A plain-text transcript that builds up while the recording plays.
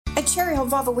Cherry Hill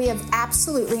Volvo, we have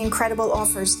absolutely incredible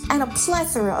offers and a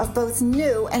plethora of both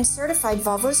new and certified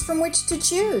Volvos from which to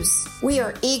choose. We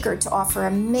are eager to offer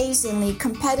amazingly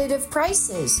competitive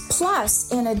prices, plus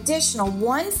an additional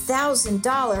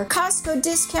 $1,000 Costco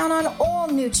discount on all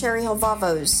new Cherry Hill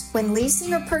Volvos. When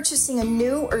leasing or purchasing a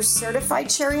new or certified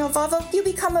Cherry Hill Volvo, you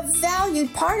become a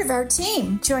valued part of our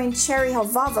team. Join Cherry Hill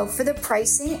Volvo for the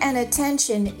pricing and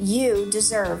attention you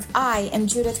deserve. I am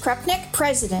Judith Krupnick,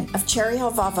 president of Cherry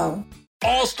Hill Volvo.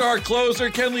 All-star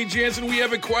closer Kenley Jansen, we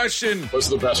have a question. What's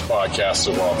the best podcast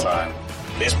of all time?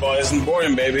 Baseball isn't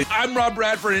boring, baby. I'm Rob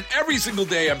Bradford, and every single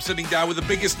day I'm sitting down with the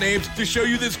biggest names to show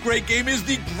you this great game is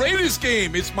the greatest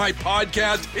game. It's my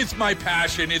podcast. It's my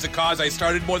passion. It's a cause I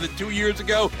started more than 2 years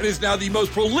ago and is now the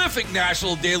most prolific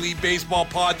national daily baseball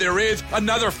pod there is.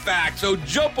 Another fact. So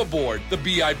jump aboard the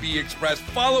BIB Express.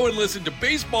 Follow and listen to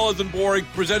Baseball Isn't Boring,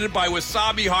 presented by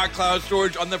Wasabi Hot Cloud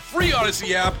Storage on the free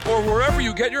Odyssey app or wherever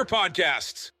you get your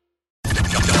podcasts.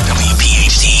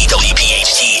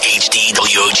 WPHT HD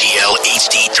WOGL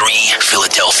HD3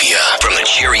 Philadelphia from the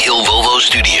Cherry Hill Volvo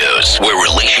Studios, where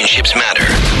relationships matter.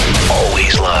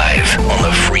 Always live on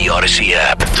the free Odyssey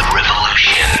app. The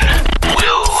revolution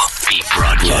will be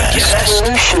broadcast.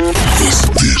 This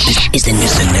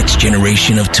is the next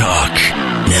generation of talk.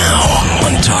 Now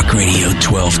on Talk Radio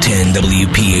 1210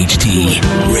 WPHT,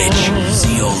 Rich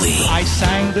Zioli. I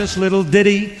sang this little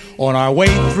ditty on our way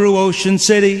through Ocean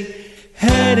City,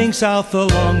 heading south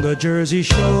along the Jersey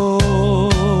Shore,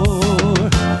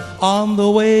 on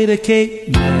the way to Cape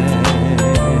May.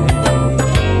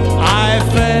 I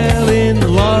fell in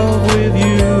love with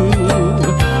you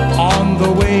on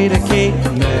the way to Cape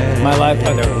May. My life,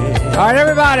 all right,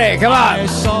 everybody, come on. I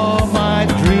saw my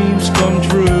dreams come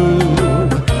true.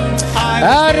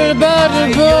 Out about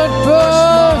the boat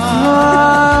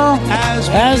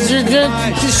as you get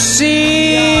to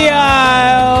see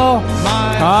Isle.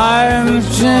 I'm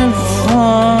from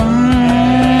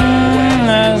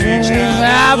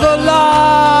Avalon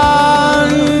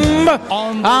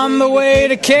on the way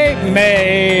to Cape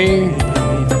May.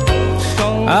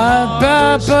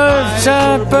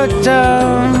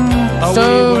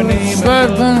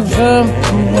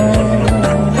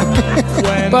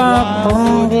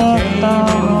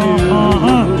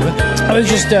 I was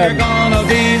just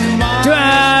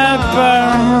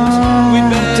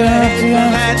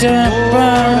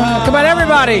come on,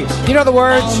 everybody. You know the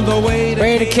words.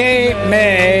 Way to Cape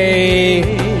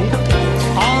May.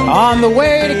 On the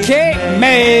way to Cape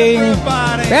May.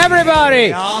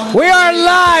 Everybody, we are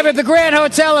live at the Grand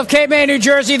Hotel of Cape May, New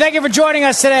Jersey. Thank you for joining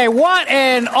us today. What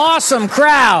an awesome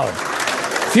crowd.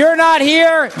 If you're not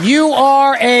here, you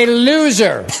are a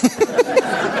loser.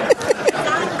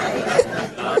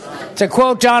 To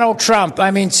quote Donald Trump, I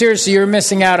mean, seriously, you're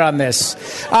missing out on this.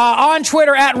 On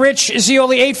Twitter, at Rich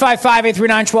Zioli,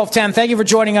 855-839-1210. Thank you for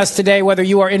joining us today, whether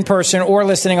you are in person or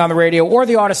listening on the radio or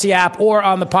the Odyssey app or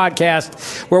on the podcast,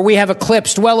 where we have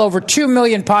eclipsed well over 2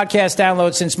 million podcast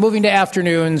downloads since moving to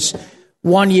afternoons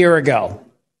 1 year ago.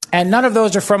 And none of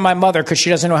those are from my mother because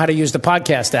she doesn't know how to use the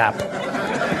podcast app.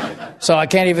 So I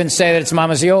can't even say that it's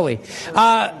Mama Zioli.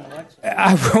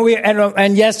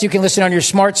 And yes, you can listen on your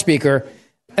smart speaker,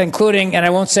 including, and I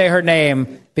won't say her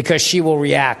name because she will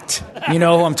react. You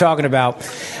know who I'm talking about.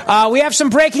 We have some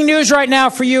breaking news right now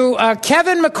for you.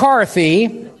 Kevin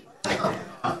McCarthy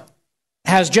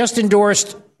has just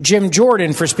endorsed Jim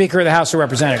Jordan for Speaker of the House of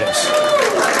Representatives.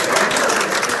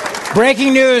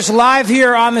 Breaking news live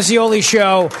here on the Zioli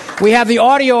Show. We have the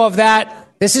audio of that.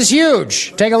 This is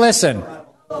huge. Take a listen.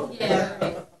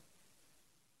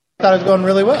 I thought it was going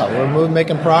really well. We're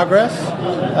making progress.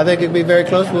 I think it'll be very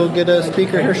close. We'll get a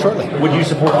speaker here shortly. Would you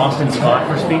support Austin Scott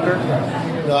for speaker?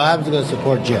 No, I'm going to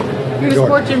support Jim. You're going to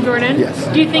support Jim Jordan? Yes.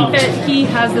 Do you think that he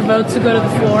has the votes to go to the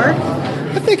floor?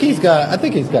 I think he's got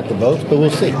the votes, but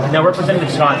we'll see. Now, Representative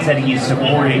Scott said he's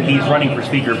running for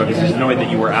speaker because he's annoyed that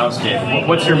you were ousted.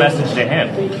 What's your message to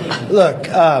him? Look,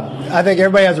 I think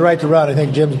everybody has a right to run. I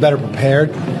think Jim's better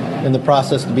prepared in the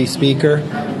process to be speaker.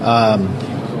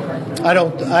 I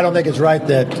don't think it's right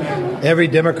that every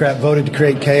Democrat voted to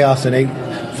create chaos and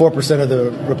 4% of the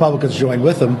Republicans joined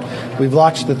with them. We've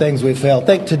watched the things we've failed. I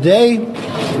think today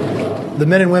the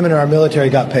men and women in our military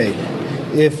got paid.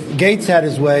 If Gates had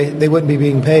his way, they wouldn't be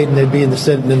being paid and they'd be in the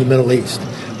Senate and in the Middle East.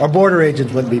 Our border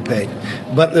agents wouldn't be paid.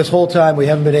 But this whole time we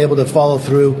haven't been able to follow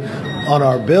through on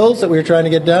our bills that we were trying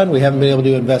to get done. We haven't been able to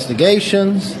do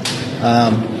investigations.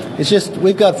 It's just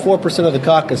we've got 4% of the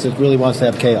caucus that really wants to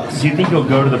have chaos. Do you think you'll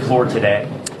go to the floor today?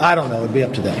 I don't know. It'd be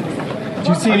up to them. Do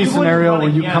you see any scenario where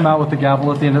you come out with the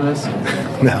gavel at the end of this?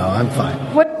 No, I'm fine.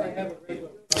 What?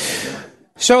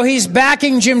 So he's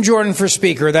backing Jim Jordan for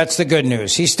Speaker. That's the good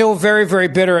news. He's still very, very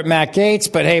bitter at Matt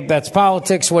Gaetz, but hey, that's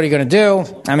politics. What are you going to do?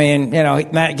 I mean,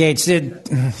 Matt Gaetz did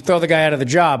throw the guy out of the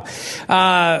job.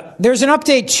 There's an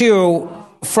update, too,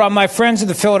 from my friends at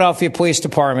the Philadelphia Police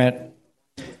Department.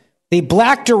 The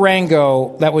black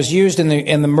Durango that was used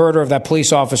in the murder of that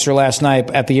police officer last night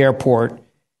at the airport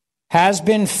has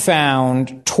been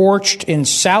found torched in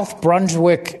South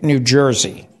Brunswick, New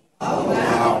Jersey. Oh,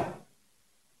 wow.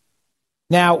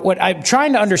 Now, what I'm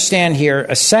trying to understand here,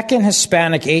 a second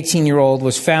Hispanic 18-year-old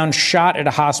was found shot at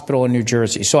a hospital in New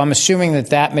Jersey. So I'm assuming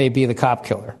that may be the cop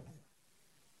killer.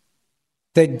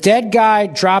 The dead guy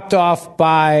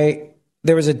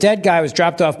there was a dead guy who was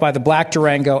dropped off by the black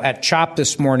Durango at CHOP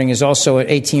this morning is also an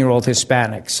 18-year-old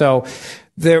Hispanic. So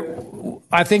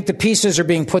I think the pieces are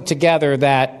being put together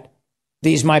that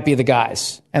these might be the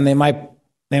guys, and they might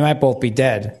both be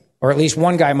dead, or at least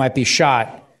one guy might be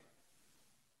shot.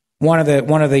 There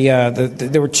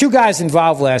were two guys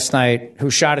involved last night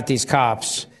who shot at these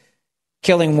cops,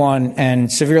 killing one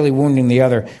and severely wounding the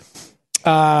other.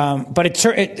 But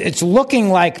it's looking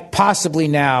like possibly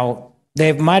now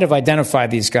they might have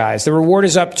identified these guys. The reward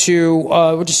is up to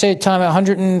would you say time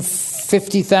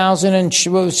 $150,000 and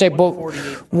what would say both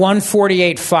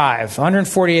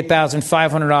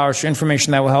 $148,500 for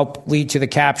information that will help lead to the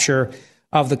capture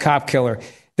of the cop killer.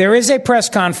 There is a press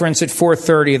conference at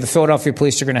 4:30 the Philadelphia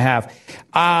police are going to have.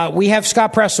 We have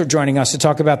Scott Presler joining us to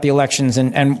talk about the elections,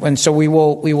 and so we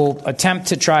will attempt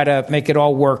to try to make it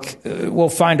all work. We'll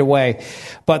find a way.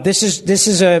 But this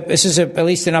is at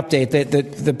least an update.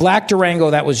 The black Durango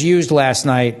that was used last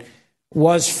night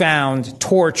was found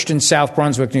torched in South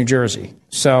Brunswick, New Jersey.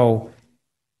 So,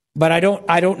 but I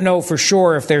don't know for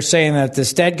sure if they're saying that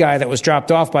this dead guy that was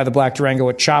dropped off by the black Durango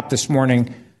at CHOP this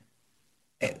morning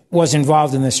was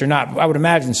involved in this or not. I would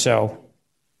imagine so.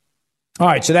 All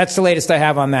right, so that's the latest I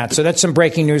have on that. So that's some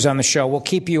breaking news on the show. We'll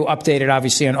keep you updated,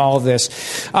 obviously, on all of this.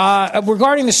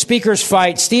 Regarding the Speaker's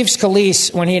fight, Steve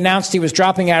Scalise, when he announced he was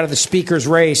dropping out of the Speaker's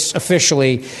race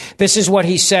officially, this is what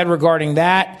he said regarding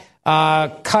that.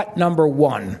 Cut number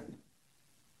 1.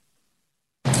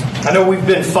 I know we've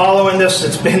been following this.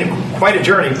 It's been quite a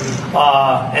journey,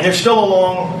 and there's still a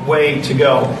long way to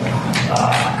go.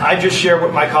 I just shared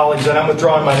with my colleagues that I'm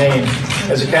withdrawing my name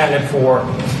as a candidate for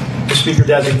the Speaker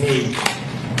designee.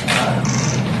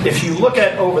 If you look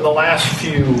at over the last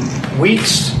few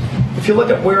weeks, if you look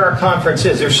at where our conference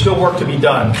is, there's still work to be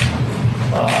done.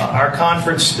 Our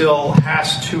conference still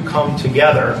has to come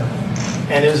together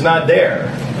and is not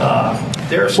there.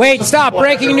 Wait, stop.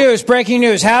 Breaking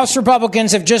news. House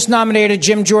Republicans have just nominated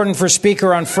Jim Jordan for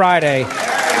Speaker on Friday.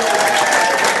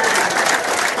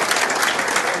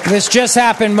 This just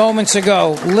happened moments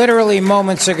ago, literally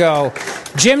moments ago.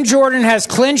 Jim Jordan has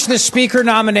clinched the Speaker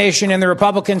nomination in the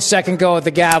Republicans' second go at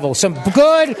the gavel. Some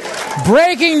good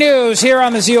breaking news here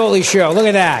on the Zeoli Show. Look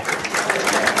at that.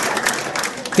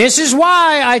 This is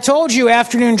why I told you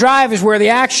afternoon drive is where the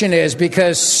action is,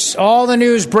 because all the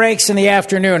news breaks in the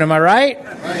afternoon. Am I right?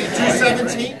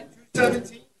 217.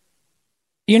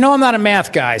 You know I'm not a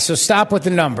math guy, so stop with the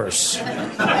numbers.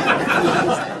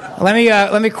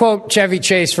 Let me quote Chevy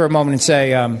Chase for a moment and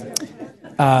say,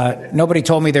 nobody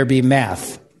told me there'd be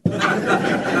math. Of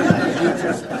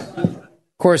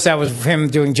course, that was him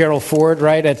doing Gerald Ford,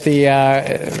 right, nobody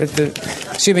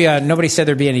said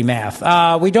there'd be any math.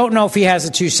 We don't know if he has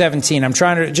a 217. I'm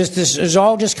trying to, this is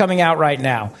all just coming out right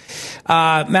now.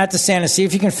 Matt DeSantis, see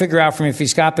if you can figure out for me if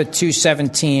he's got the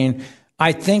 217.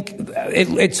 I think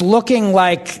it's looking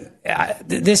like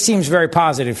this seems very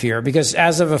positive here, because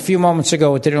as of a few moments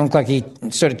ago, it didn't look like he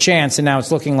stood a chance, and now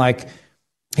it's looking like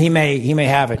he may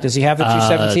have it. Does he have the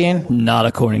 217? Not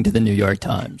according to the New York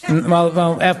Times. Well,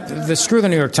 screw the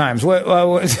New York Times. What?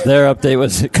 Their update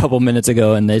was a couple minutes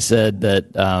ago, and they said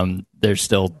that there's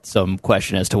still some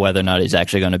question as to whether or not he's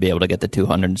actually going to be able to get the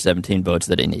 217 votes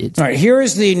that he needs. All right, here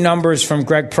is the numbers from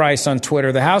Greg Price on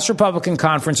Twitter. The House Republican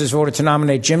Conference has voted to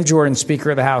nominate Jim Jordan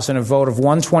Speaker of the House in a vote of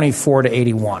 124 to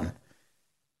 81.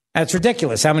 That's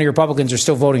ridiculous. How many Republicans are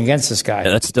still voting against this guy?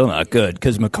 Yeah, that's still not good,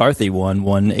 because McCarthy won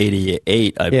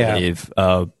 188, I believe,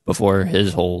 before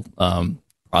his whole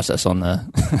process on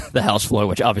the House floor,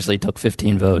 which obviously took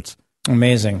 15 votes.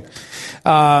 Amazing.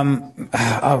 Wow.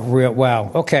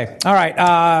 Okay. All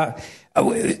right.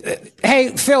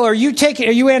 Hey, Phil, are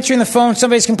you answering the phone?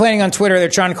 Somebody's complaining on Twitter. They're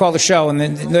trying to call the show, and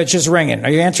then it's just ringing. Are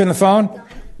you answering the phone?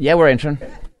 Yeah, we're answering.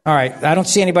 All right. I don't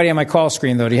see anybody on my call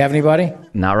screen, though. Do you have anybody?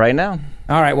 Not right now.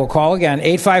 All right, we'll call again,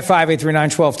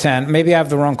 855-839-1210. Maybe I have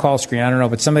the wrong call screen. I don't know,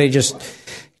 but somebody just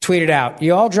tweeted out,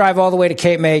 you all drive all the way to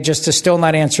Cape May just to still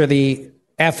not answer the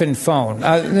effing phone.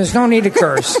 There's no need to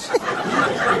curse.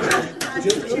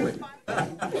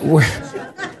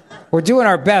 we're doing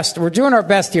our best. We're doing our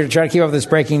best here to try to keep up with this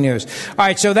breaking news. All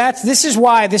right, so this is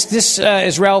why this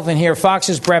is relevant here.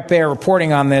 Fox's Brett Baer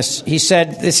reporting on this. He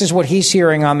said this is what he's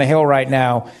hearing on the Hill right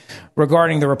now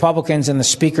regarding the Republicans and the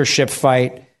speakership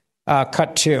fight.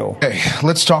 Cut 2. Okay,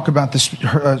 let's talk about this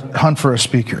hunt for a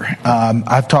speaker.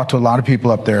 I've talked to a lot of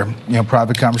people up there,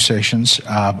 private conversations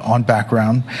on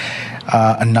background.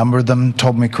 A number of them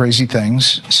told me crazy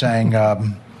things, saying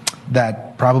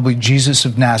that probably Jesus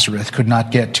of Nazareth could not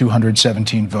get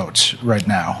 217 votes right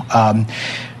now.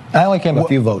 I only came a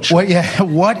few votes. Well, yeah,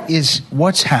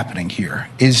 what's happening here?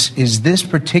 Is this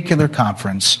particular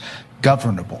conference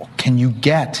governable? Can you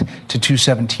get to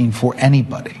 217 for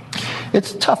anybody?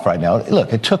 It's tough right now.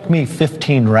 Look, it took me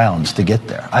 15 rounds to get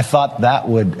there. I thought that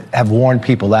would have worn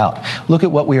people out. Look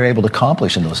at what we were able to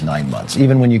accomplish in those 9 months.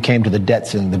 Even when you came to the debt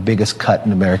ceiling, the biggest cut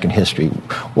in American history,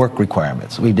 work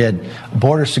requirements. We did a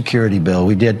border security bill.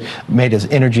 We made us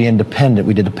energy independent.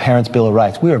 We did the Parents' Bill of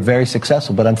Rights. We were very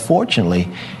successful, but unfortunately,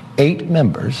 8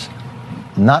 members,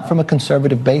 not from a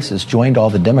conservative basis, joined all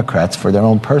the Democrats for their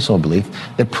own personal belief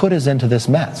that put us into this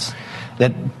mess,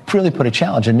 that really put a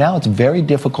challenge. And now it's very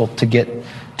difficult to get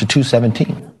to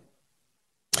 217.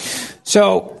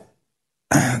 So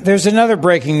there's another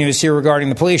breaking news here regarding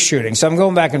the police shooting. So I'm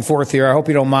going back and forth here. I hope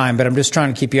you don't mind, but I'm just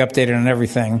trying to keep you updated on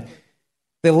everything.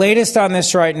 The latest on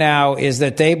this right now is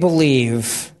that they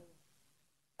believe,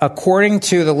 according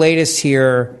to the latest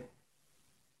here,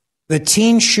 the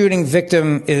teen shooting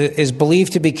victim is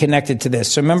believed to be connected to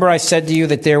this. So remember I said to you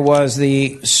that there was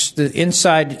the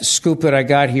inside scoop that I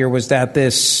got here was that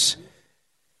this,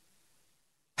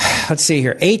 let's see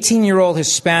here, 18-year-old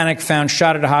Hispanic found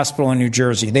shot at a hospital in New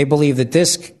Jersey. They believe that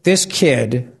this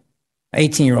kid,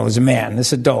 18-year-old is a man,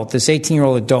 this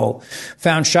 18-year-old adult,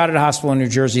 found shot at a hospital in New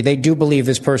Jersey. They do believe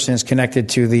this person is connected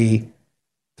to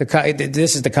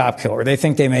this is the cop killer. They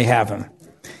think they may have him.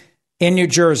 In New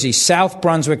Jersey, South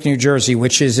Brunswick, New Jersey,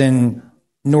 which is in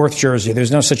North Jersey.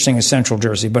 There's no such thing as Central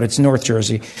Jersey, but it's North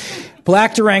Jersey.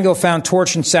 Black Durango found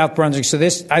torch in South Brunswick. So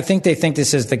I think they think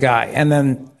this is the guy. And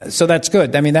then, so that's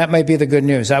good. I mean, that might be the good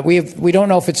news. We don't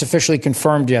know if it's officially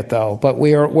confirmed yet, though, but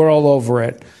we're all over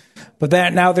it. But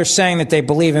now they're saying that they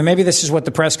believe, and maybe this is what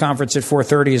the press conference at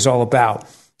 4:30 is all about.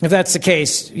 If that's the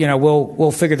case,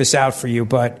 we'll figure this out for you.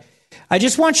 But I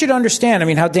just want you to understand,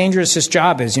 how dangerous this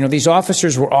job is. These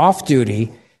officers were off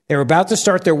duty. They were about to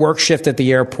start their work shift at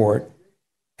the airport.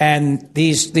 And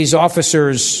these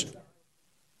officers,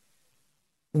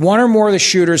 one or more of the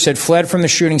shooters had fled from the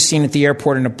shooting scene at the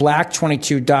airport in a black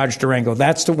 22 Dodge Durango.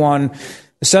 That's the one.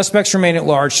 The suspects remain at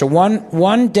large. So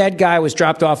one dead guy was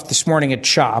dropped off this morning at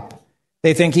CHOP.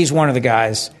 They think he's one of the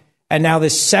guys. And now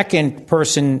this second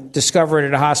person discovered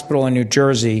at a hospital in New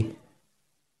Jersey.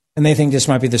 And they think this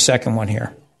might be the second one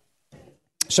here.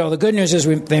 So the good news is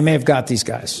they may have got these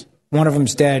guys. One of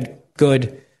them's dead,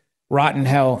 good, rotten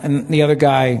hell. And the other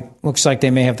guy looks like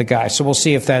they may have the guy. So we'll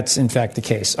see if that's in fact the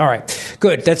case. All right,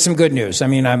 good. That's some good news.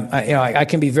 I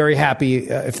can be very happy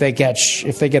if they get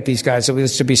these guys. So there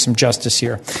should be some justice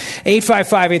here.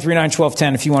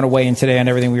 855-839-1210 if you want to weigh in today on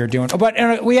everything we are doing.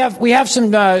 But we have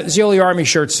some Zeoli Army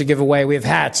shirts to give away. We have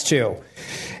hats too.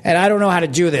 And I don't know how to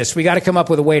do this. We got to come up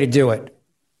with a way to do it.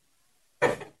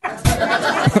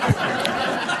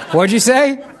 What'd you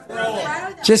say?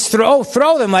 Just throw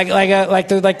them like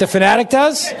the Fanatic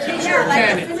does?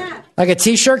 Like a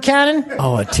T-shirt cannon?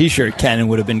 Oh, a T-shirt cannon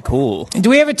would have been cool. Do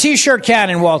we have a T-shirt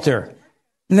cannon, Walter?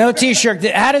 No T-shirt.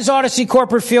 How does Odyssey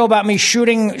Corporate feel about me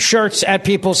shooting shirts at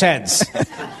people's heads?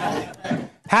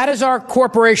 How does our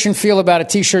corporation feel about a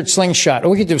T-shirt slingshot?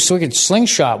 We could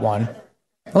slingshot one.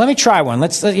 Well, let me try one.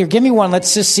 Give me one.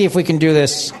 Let's just see if we can do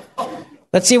this.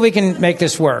 Let's see if we can make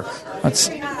this work.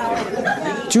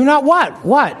 Do not what?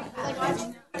 What?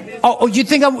 Oh, you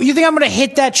think I'm going to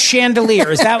hit that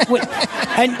chandelier? Is that what?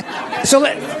 And so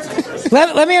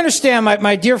let me understand.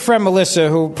 My dear friend Melissa,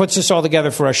 who puts this all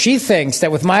together for us, she thinks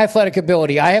that with my athletic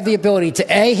ability, I have the ability to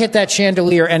A, hit that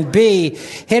chandelier, and B,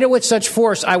 hit it with such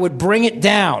force I would bring it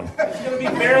down.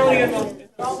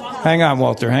 Hang on,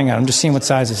 Walter. Hang on. I'm just seeing what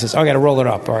size this is. Oh, I got to roll it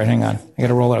up. All right, hang on. I got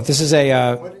to roll it up. This is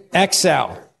a XL.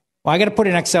 Well, I got to put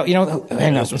in XL.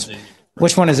 Hang on.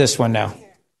 Which one is this one now?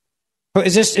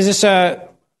 Is this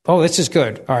oh, this is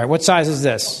good. All right. What size is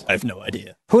this? I have no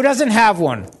idea. Who doesn't have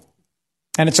one?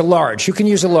 And it's a large. Who can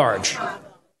use a large?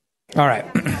 All right.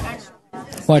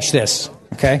 Watch this.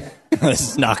 Okay.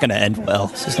 This is not going to end well.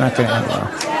 This is not going to end well.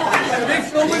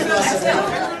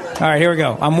 All right. Here we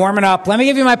go. I'm warming up. Let me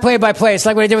give you my play-by-play. It's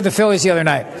like what I did with the Phillies the other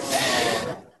night.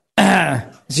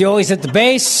 Zeoli's at the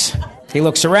base. He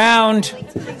looks around.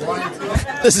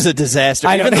 This is a disaster.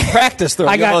 Even the practice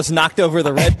throw, you almost knocked over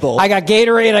the Red Bull. I got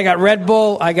Gatorade, I got Red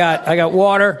Bull, I got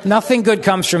water. Nothing good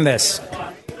comes from this.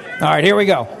 All right, here we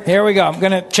go. I'm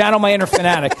going to channel my inner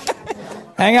fanatic.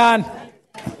 Hang on.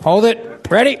 Hold it.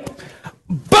 Ready?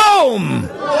 Boom!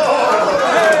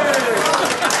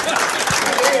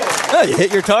 Oh, you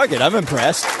hit your target. I'm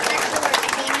impressed.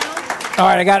 All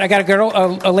right, I got a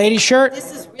girl, a lady shirt.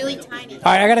 This is really tiny. All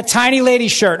right, I got a tiny lady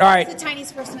shirt. All right. Who's the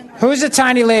tiniest person in the room? Who's the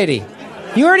tiny lady?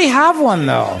 You already have one,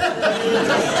 though.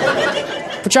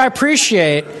 Which I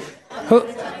appreciate. All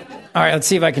right, let's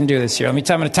see if I can do this here. I'm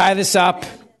going to tie this up.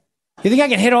 You think I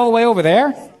can hit all the way over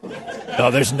there?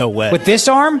 Oh, there's no way. With this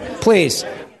arm? Please.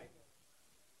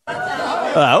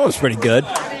 That was pretty good.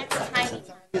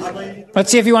 Let's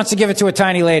see if he wants to give it to a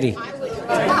tiny lady. All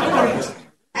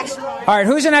right,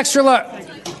 who's an extra large?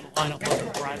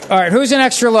 All right, who's an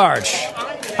extra large?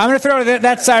 I'm going to throw it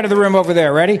that side of the room over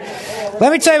there. Ready?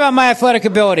 Let me tell you about my athletic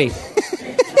ability.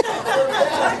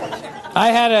 I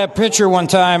had a pitcher one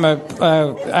time.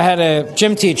 I had a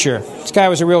gym teacher. This guy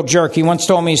was a real jerk. He once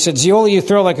told me, he said, Ziola, you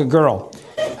throw like a girl.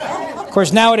 Of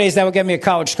course, nowadays that would get me a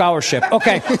college scholarship.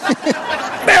 Okay.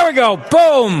 There we go.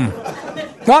 Boom.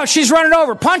 Oh, she's running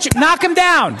over. Punch him. Knock him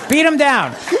down. Beat him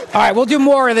down. All right, we'll do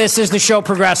more of this as the show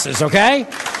progresses, okay?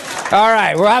 All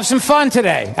right, we'll have some fun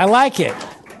today. I like it.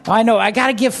 I know. I got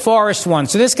to give Forrest one.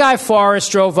 So this guy,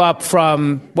 Forrest, drove up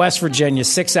from West Virginia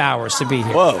 6 hours to be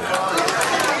here. Whoa.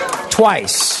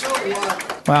 Twice.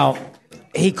 Well,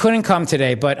 he couldn't come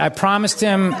today, but I promised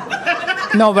him...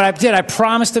 No, but I did. I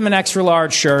promised him an extra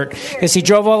large shirt because he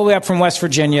drove all the way up from West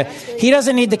Virginia. He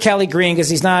doesn't need the Kelly Green because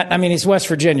he's not... I mean, he's West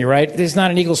Virginia, right? He's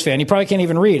not an Eagles fan. He probably can't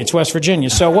even read. It's West Virginia.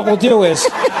 So what we'll do is...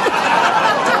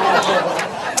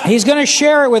 He's going to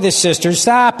share it with his sister.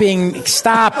 Stop,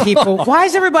 people. Why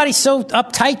is everybody so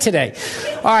uptight today?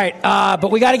 All right,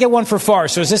 but we got to get one for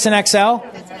Forrest. So is this an XL?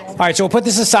 All right, so we'll put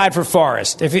this aside for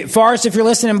Forrest. Forrest, if you're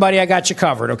listening, buddy, I got you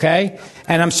covered, okay?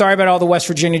 And I'm sorry about all the West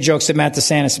Virginia jokes that Matt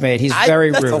DeSantis made. He's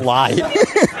very rude. That's a lie.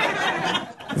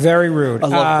 Very rude. I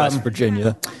love West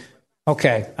Virginia.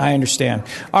 Okay, I understand.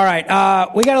 All right,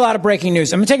 we got a lot of breaking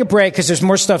news. I'm going to take a break because there's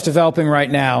more stuff developing right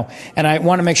now, and I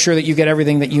want to make sure that you get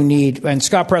everything that you need. And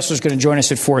Scott Presler is going to join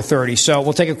us at 4:30. So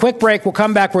we'll take a quick break. We'll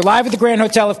come back. We're live at the Grand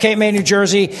Hotel of Cape May, New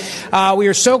Jersey. We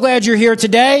are so glad you're here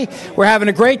today. We're having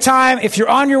a great time. If you're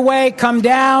on your way, come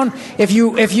down. If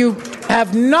you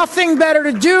have nothing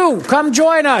better to do, come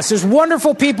join us. There's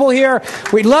wonderful people here.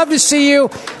 We'd love to see you.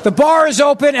 The bar is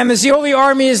open, and the Zioli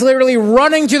Army is literally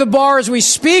running to the bar as we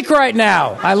speak right now.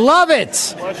 I love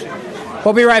it.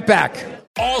 We'll be right back.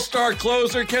 All-star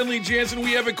closer Kenley Jansen,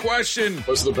 we have a question.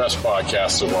 What's the best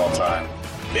podcast of all time?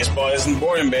 Baseball isn't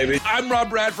boring, baby. I'm Rob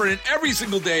Bradford, and every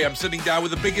single day I'm sitting down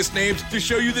with the biggest names to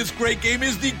show you this great game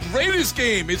is the greatest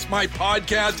game. It's my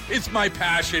podcast. It's my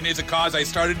passion. It's a cause I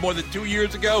started more than 2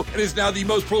 years ago and is now the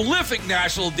most prolific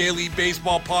national daily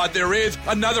baseball pod there is.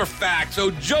 Another fact,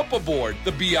 so jump aboard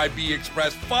the BIB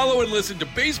Express. Follow and listen to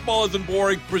Baseball Isn't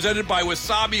Boring, presented by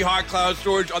Wasabi Hot Cloud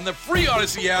Storage on the free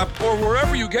Odyssey app or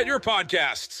wherever you get your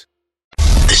podcasts.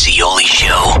 The Zioli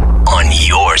Show on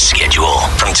your schedule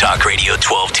from Talk Radio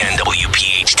 1210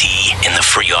 WPHT in the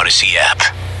free Odyssey app.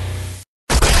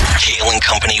 Kale and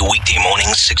Company weekday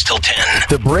mornings 6 till 10.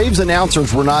 The Braves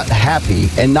announcers were not happy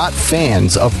and not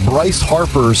fans of Bryce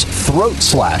Harper's throat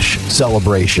slash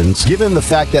celebrations, given the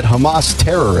fact that Hamas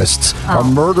terrorists are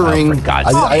murdering. For God's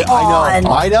sake.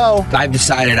 I know. I've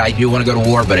decided I do want to go to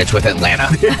war, but it's with Atlanta.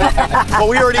 Well,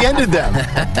 we already ended them.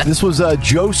 This was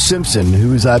Joe Simpson,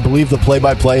 who is, I believe, the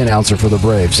play-by-play announcer for the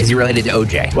Braves. Is he related to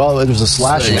OJ? Well, there's a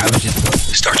slashing.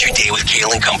 Start your day with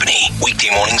Kale and Company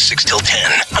weekday mornings 6 till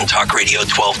 10 on Talk Radio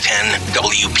 1210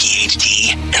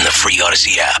 WPHT and the free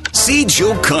Odyssey app. See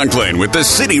Joe Conklin with the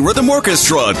City Rhythm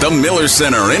Orchestra at the Miller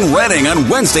Center in Reading on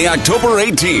Wednesday, October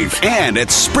 18th, and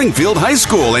at Springfield High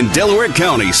School in Delaware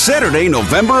County, Saturday,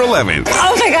 November 11th.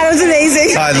 Oh my God, it was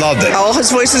amazing. I loved it. All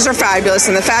his voices are fabulous,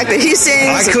 and the fact that he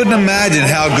sings. I couldn't imagine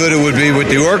how good it would be with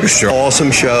the orchestra. Awesome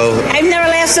show. I've never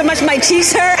laughed so much. My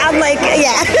cheeks hurt. I'm like,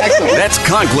 yeah. That's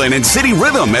Conklin and City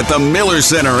Rhythm at the Miller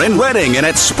Center in Reading and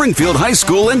at Springfield High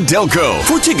School in Delco.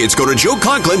 For tickets, go to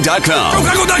joeconklin.com.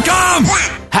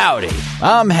 joeconklin.com! Howdy,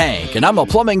 I'm Hank, and I'm a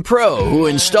plumbing pro who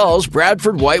installs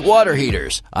Bradford White water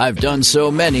heaters. I've done so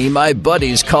many, my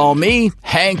buddies call me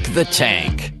Hank the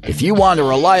Tank. If you want a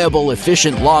reliable,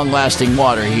 efficient, long-lasting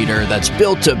water heater that's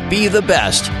built to be the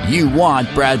best, you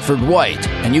want Bradford White,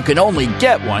 and you can only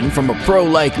get one from a pro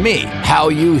like me. How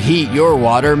you heat your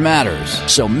water matters,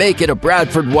 so make it a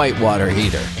Bradford White water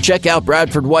heater. Check out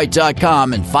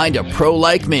BradfordWhite.com and find a pro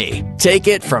like me. Take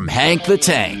it from Hank the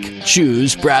Tank.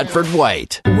 Choose Bradford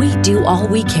White. We do all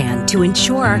we can to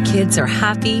ensure our kids are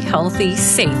happy, healthy,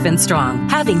 safe, and strong.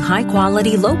 Having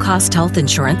high-quality, low-cost health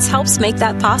insurance helps make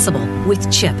that possible. With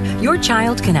CHIP, your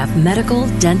child can have medical,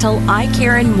 dental, eye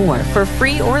care, and more for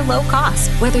free or low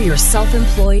cost. Whether you're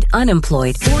self-employed,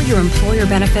 unemployed, or your employer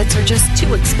benefits are just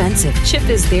too expensive, CHIP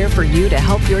is there for you to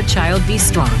help your child be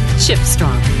strong. CHIP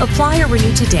Strong. Apply or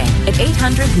renew today at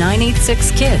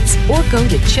 800-986-KIDS or go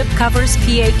to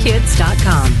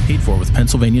chipcoverspakids.com. Paid for with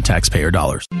Pennsylvania taxpayer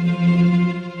dollars.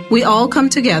 We all come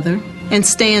together and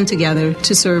stand together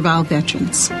to serve our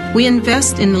veterans. We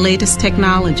invest in the latest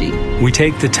technology. We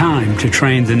take the time to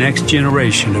train the next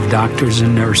generation of doctors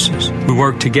and nurses. We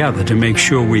work together to make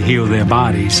sure we heal their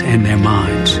bodies and their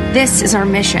minds. This is our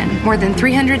mission. More than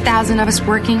 300,000 of us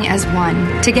working as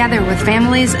one, together with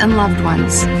families and loved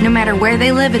ones. No matter where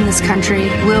they live in this country,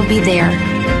 we'll be there.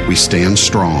 We stand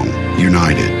strong,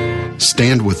 united.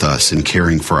 Stand with us in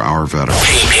caring for our veterans.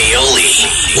 Hey, Paoli.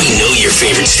 We know your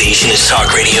favorite station is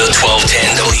Talk Radio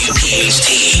 1210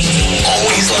 WPHT.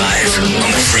 Always live on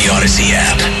the free Odyssey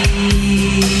app.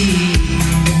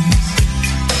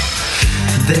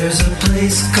 There's a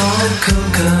place called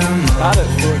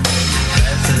Kokomo.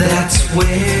 That's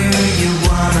where you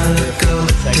wanna go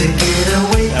to get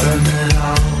away from it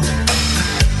all.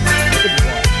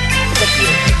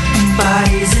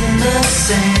 Bodies in the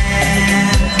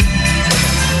sand.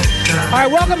 All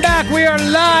right, welcome back. We are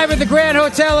live at the Grand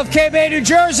Hotel of Cape May, New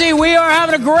Jersey. We are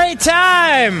having a great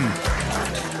time.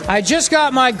 I just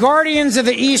got my Guardians of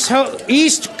the East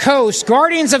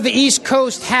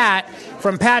Coast hat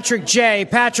from Patrick J.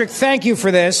 Patrick, thank you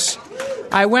for this.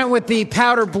 I went with the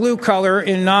powder blue color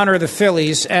in honor of the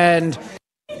Phillies, and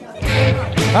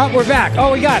we're back.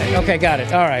 Oh, we got it. Okay, got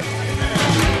it. All right.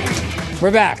 We're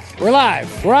back. We're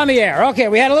live. We're on the air. Okay,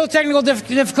 we had a little technical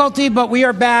difficulty, but we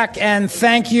are back, and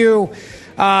thank you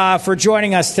for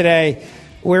joining us today.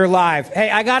 We're live.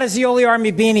 Hey, I got a Zeoli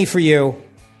Army beanie for you.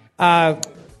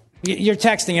 You're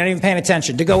texting. You're not even paying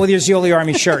attention. To go with your Zeoli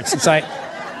Army shirts.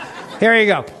 Here you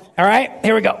go. All right?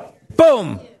 Here we go.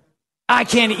 Boom. I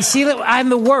can't. See, I'm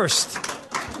the worst.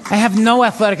 I have no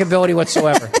athletic ability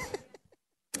whatsoever.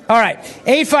 All right,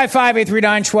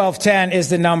 855-839-1210 is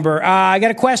the number. I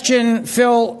got a question,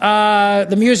 Phil.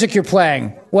 The music you're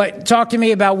playing. Talk to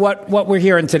me about what we're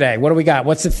hearing today. What do we got?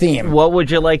 What's the theme? What would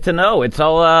you like to know? It's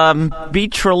all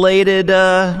beach-related.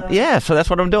 So that's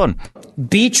what I'm doing.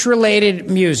 Beach-related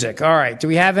music. All right. Do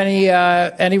we have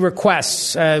any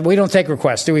requests? We don't take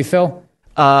requests, do we, Phil?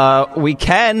 We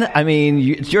can. I mean,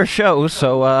 it's your show,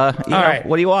 so right.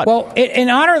 What do you want? Well, in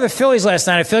honor of the Phillies last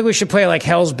night, I feel like we should play like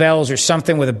Hell's Bells or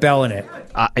something with a bell in it.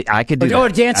 I could do that. Oh,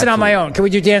 Dancing on My Own. Can we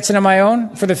do Dancing on My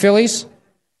Own for the Phillies?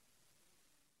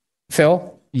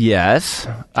 Phil? Yes,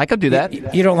 I could do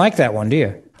that. You don't like that one, do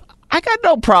you? I got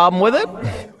no problem with it.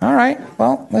 All right.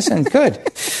 Well, listen, good.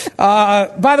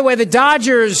 By the way, the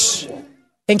Dodgers,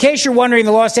 in case you're wondering,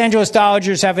 the Los Angeles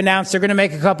Dodgers have announced they're going to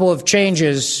make a couple of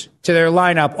changes to their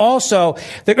lineup. Also,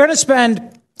 they're going to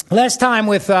spend less time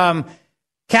with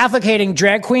Catholic-hating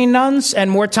drag queen nuns and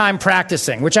more time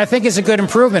practicing, which I think is a good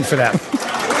improvement for them.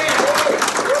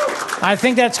 I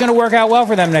think that's going to work out well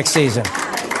for them next season.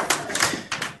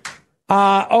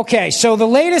 Okay, so the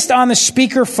latest on the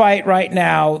speaker fight right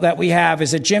now that we have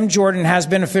is that Jim Jordan has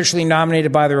been officially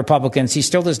nominated by the Republicans. He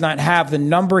still does not have the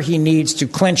number he needs to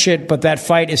clinch it, but that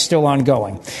fight is still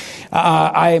ongoing.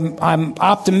 I'm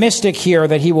optimistic here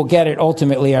that he will get it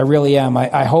ultimately. I really am.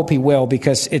 I hope he will,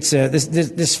 because it's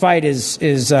this fight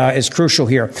is crucial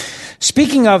here.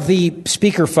 Speaking of the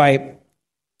speaker fight, and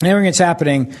everything that's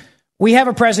happening, we have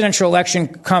a presidential election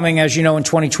coming, as you know, in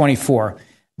 2024.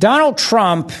 Donald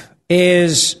Trump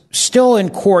is still in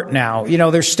court now. You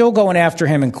know, they're still going after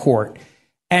him in court.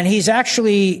 And he's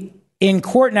actually in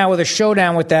court now with a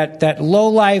showdown with that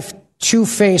low-life,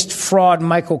 two-faced fraud,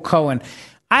 Michael Cohen.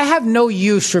 I have no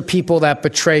use for people that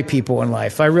betray people in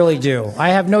life. I really do.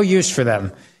 I have no use for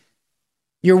them.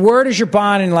 Your word is your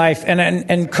bond in life.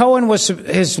 And Cohen was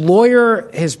his lawyer,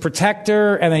 his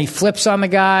protector, and then he flips on the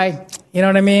guy. You know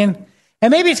what I mean?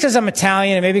 And maybe it's because I'm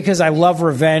Italian, and maybe because I love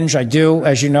revenge. I do.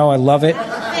 As you know, I love it.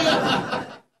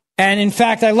 And in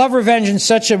fact, I love revenge in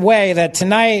such a way that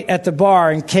tonight at the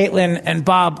bar, and Caitlin and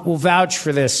Bob will vouch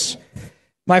for this,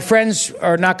 my friends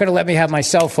are not going to let me have my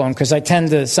cell phone because I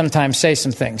tend to sometimes say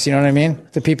some things. You know what I mean?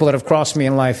 The people that have crossed me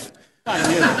in life.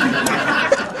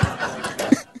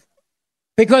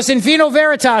 Because in vino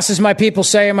veritas, as my people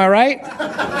say, am I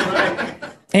right?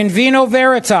 In vino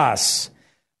veritas.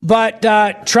 But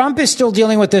Trump is still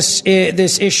dealing with this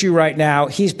issue right now.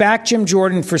 He's backed Jim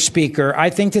Jordan for Speaker. I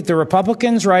think that the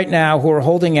Republicans right now who are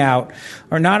holding out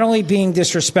are not only being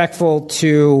disrespectful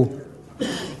to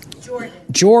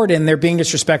Jordan, they're being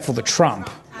disrespectful to Trump.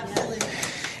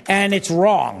 And it's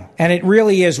wrong. And it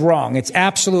really is wrong. It's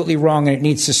absolutely wrong, and it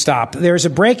needs to stop. There's a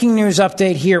breaking news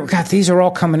update here. God, these are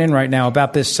all coming in right now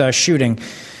about this shooting.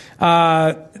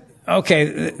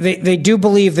 Okay, they do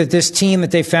believe that this team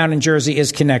that they found in Jersey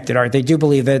is connected. All right, they do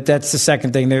believe that. That's the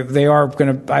second thing. They are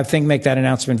going to, I think, make that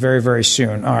announcement very, very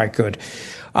soon. All right, good.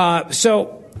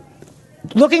 So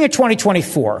looking at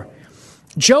 2024,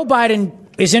 Joe Biden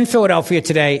is in Philadelphia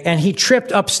today, and he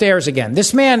tripped upstairs again.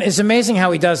 This man is amazing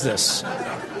how he does this.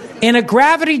 In a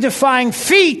gravity-defying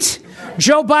feat,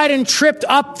 Joe Biden tripped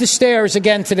up the stairs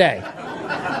again today.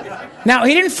 Now,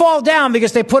 he didn't fall down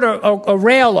because they put a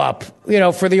rail up,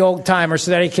 for the old timer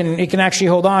so that he can actually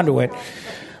hold on to it.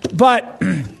 But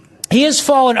he has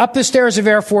fallen up the stairs of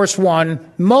Air Force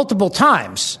One multiple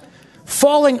times,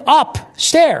 falling up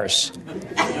stairs.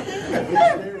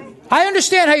 I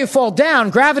understand how you fall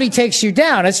down. Gravity takes you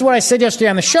down. That's what I said yesterday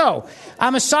on the show.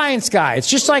 I'm a science guy. It's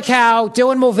just like how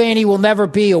Dylan Mulvaney will never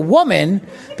be a woman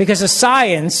because of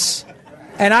science,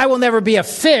 and I will never be a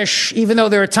fish, even though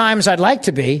there are times I'd like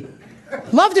to be.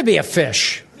 Love to be a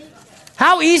fish.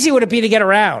 How easy would it be to get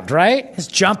around, right?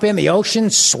 Just jump in the ocean,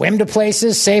 swim to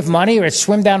places, save money, or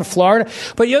swim down to Florida.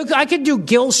 But I could do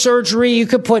gill surgery. You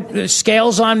could put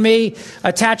scales on me,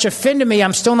 attach a fin to me.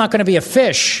 I'm still not going to be a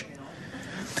fish.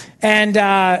 And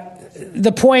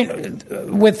the point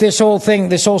with this whole thing,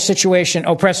 this whole situation.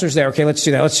 Oh, Presler's there. Okay, let's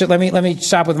do that. Let me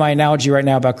stop with my analogy right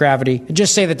now about gravity.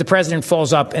 Just say that the president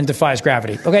falls up and defies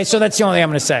gravity. Okay, so that's the only thing I'm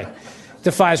going to say.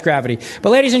 Defies gravity.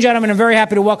 But ladies and gentlemen, I'm very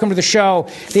happy to welcome to the show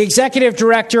the executive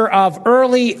director of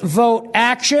Early Vote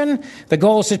Action. The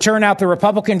goal is to turn out the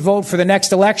Republican vote for the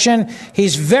next election.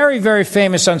 He's very, very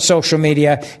famous on social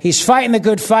media. He's fighting the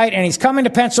good fight, and he's coming to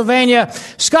Pennsylvania.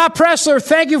 Scott Presler,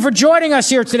 thank you for joining us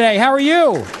here today. How are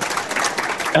you?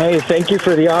 Hey, thank you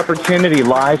for the opportunity.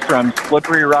 Live from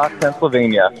Slippery Rock,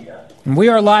 Pennsylvania. We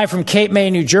are live from Cape May,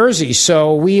 New Jersey,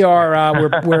 so we are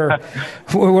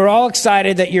we're all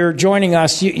excited that you're joining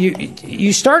us.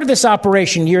 You started this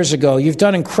operation years ago. You've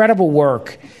done incredible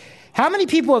work. How many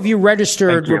people have you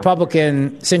registered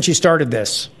Republican since you started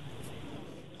this?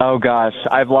 Oh gosh,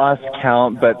 I've lost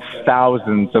count, but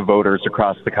thousands of voters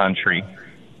across the country.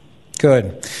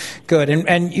 Good.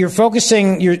 And you're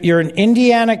focusing, you're in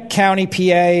Indiana County,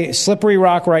 PA, Slippery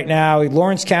Rock right now,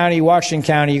 Lawrence County, Washington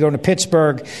County, you're going to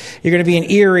Pittsburgh, you're going to be in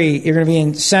Erie, you're going to be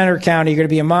in Center County, you're going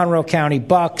to be in Monroe County,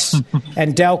 Bucks,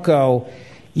 and Delco.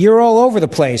 You're all over the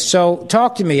place. So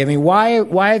talk to me. I mean,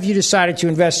 why have you decided to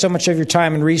invest so much of your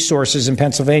time and resources in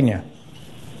Pennsylvania?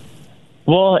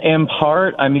 Well, in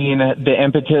part, the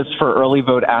impetus for Early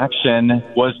Vote Action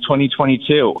was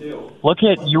 2022.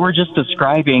 You were just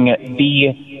describing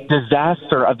the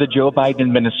disaster of the Joe Biden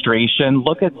administration.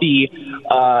 Look at the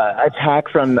attack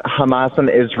from Hamas on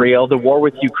Israel, the war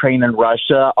with Ukraine and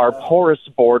Russia, our porous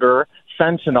border,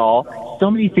 fentanyl.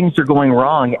 So many things are going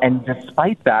wrong. And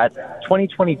despite that,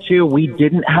 2022, we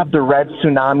didn't have the red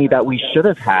tsunami that we should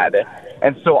have had.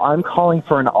 And so I'm calling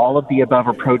for an all-of-the-above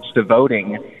approach to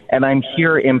voting. And I'm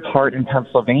here in part in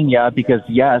Pennsylvania because,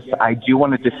 yes, I do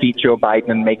want to defeat Joe Biden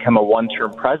and make him a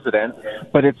one-term president,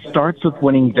 but it starts with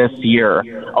winning this year.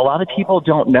 A lot of people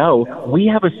don't know we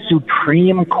have a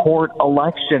Supreme Court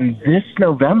election this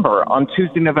November on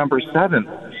Tuesday, November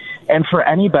 7th. And for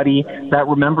anybody that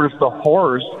remembers the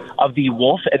horrors of the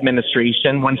Wolf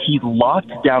administration, when he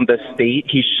locked down the state,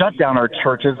 he shut down our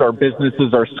churches, our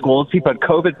businesses, our schools, he put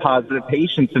COVID-positive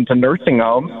patients into nursing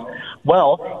homes.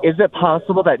 Well, is it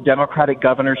possible that Democratic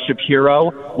Governor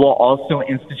Shapiro will also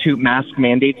institute mask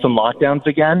mandates and lockdowns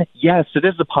again? Yes, it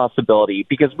is a possibility,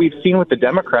 because we've seen with the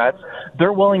Democrats,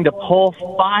 they're willing to pull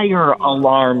fire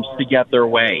alarms to get their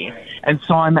way. And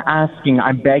so I'm asking,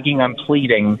 I'm begging, I'm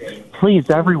pleading, please,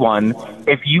 everyone,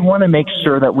 if you want to make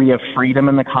sure that we have freedom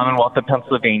in the Commonwealth of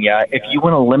Pennsylvania, if you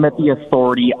want to limit the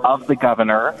authority of the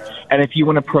governor, and if you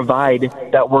want to provide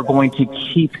that we're going to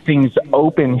keep things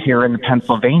open here in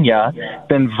Pennsylvania,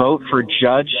 then vote for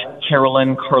Judge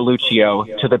Carolyn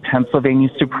Carluccio to the Pennsylvania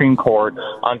Supreme Court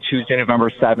on Tuesday, November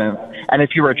 7th. And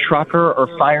if you're a trucker or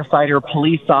firefighter,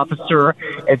 police officer,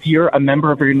 if you're a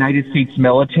member of the United States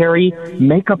military,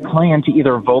 make a plan to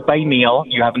either vote by mail,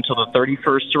 you have until the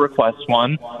 31st to request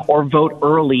one, or vote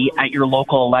early at your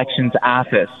local elections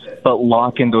office. But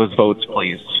lock in those votes,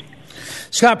 please.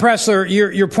 Scott Presler,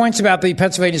 your points about the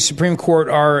Pennsylvania Supreme Court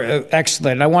are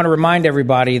excellent. I want to remind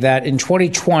everybody that in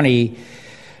 2020,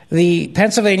 The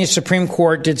Pennsylvania Supreme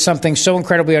Court did something so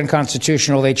incredibly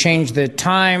unconstitutional. They changed the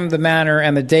time, the manner,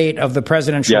 and the date of the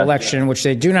presidential election, which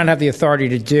they do not have the authority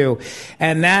to do.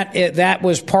 And that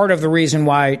was part of the reason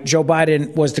why Joe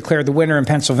Biden was declared the winner in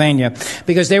Pennsylvania,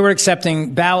 because they were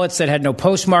accepting ballots that had no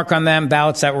postmark on them,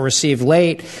 ballots that were received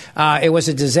late. It was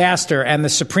a disaster. And the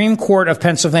Supreme Court of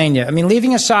Pennsylvania, I mean,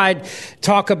 leaving aside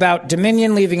talk about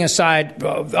Dominion, leaving aside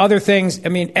other things, I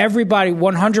mean, everybody,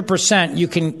 100%,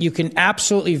 you can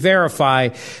absolutely verify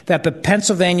that the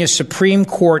Pennsylvania Supreme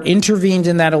Court intervened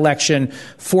in that election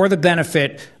for the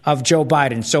benefit of Joe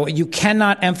Biden. So you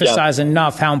cannot emphasize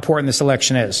enough how important this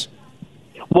election is.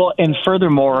 Well, and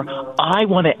furthermore, I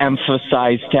want to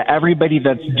emphasize to everybody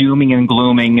that's dooming and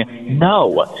glooming,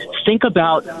 no. Think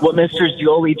about what Mr.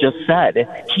 Zioli just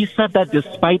said. He said that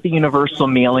despite the universal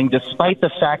mailing, despite the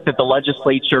fact that the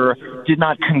legislature did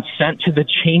not consent to the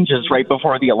changes right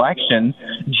before the election,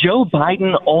 Joe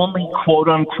Biden only, quote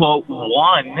unquote,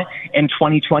 won in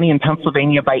 2020 in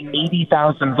Pennsylvania by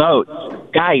 80,000 votes.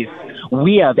 Guys,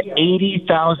 we have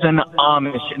 80,000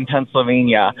 Amish in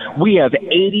Pennsylvania. We have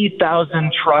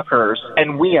 80,000 truckers,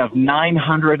 and we have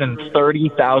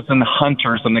 930,000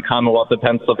 hunters in the Commonwealth of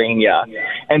Pennsylvania.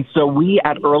 And so we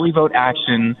at Early Vote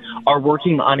Action are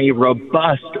working on a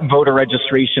robust voter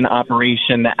registration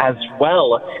operation as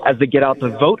well as the Get Out the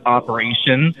Vote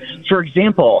operation. For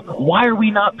example, why are we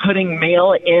not putting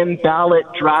mail-in ballot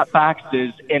drop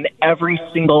boxes in every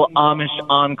single Amish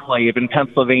enclave in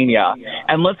Pennsylvania?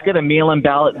 And let's get a mail-in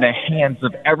ballot in the hands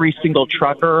of every single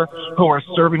trucker who are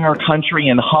serving our country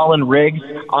and hauling rigs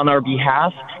on our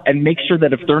behalf, and make sure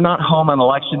that if they're not home on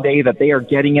Election Day, that they are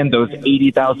getting in those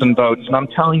 80,000 votes. And I'm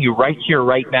telling you right here,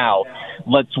 right now,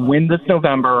 let's win this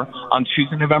November on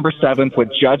Tuesday, November 7th with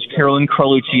Judge Carolyn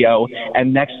Carluccio.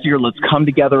 And next year, let's come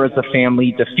together as a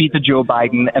family, defeat the Joe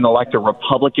Biden, and elect a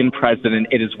Republican president.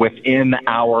 It is within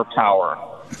our power.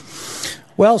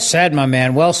 Well said, my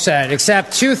man. Well said.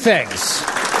 Except two things.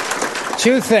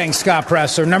 Two things, Scott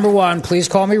Presler. Number one, please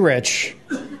call me Rich.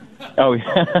 Oh,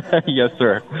 yes,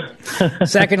 sir.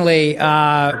 Secondly,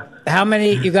 how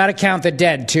many, you got to count the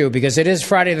dead, too, because it is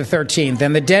Friday the 13th,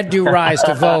 and the dead do rise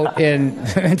to vote in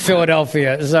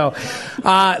Philadelphia. So,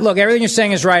 look, everything you're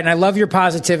saying is right, and I love your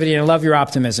positivity, and I love your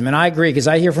optimism. And I agree, because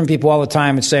I hear from people all the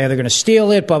time and say they're going to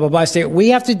steal it, blah, blah, blah. We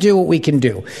have to do what we can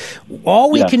do.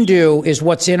 All we can do is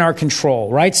what's in our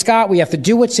control, right, Scott? We have to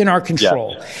do what's in our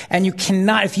control. Yes. And you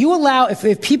cannot, if you allow,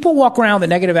 if people walk around with a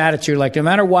negative attitude, like no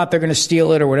matter what, they're going to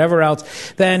steal it or whatever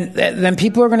else, then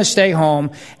people are going to stay home.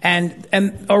 And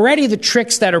already the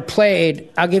tricks that are played,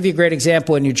 I'll give you a great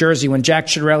example in New Jersey when Jack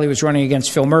Ciattarelli was running against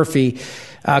Phil Murphy,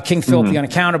 King Philip the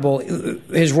Unaccountable,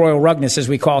 his royal rugness, as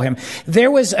we call him.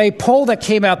 There was a poll that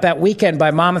came out that weekend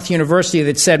by Monmouth University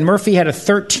that said Murphy had a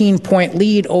 13-point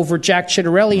lead over Jack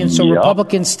Ciattarelli, and so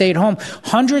Republicans stayed home.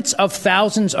 Hundreds of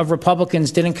thousands of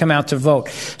Republicans didn't come out to vote.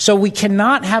 So we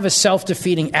cannot have a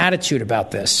self-defeating attitude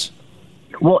about this.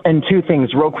 Well, and two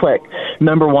things real quick.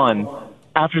 Number one,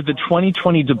 after the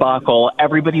 2020 debacle,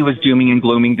 everybody was dooming and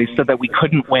glooming. They said that we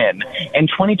couldn't win. In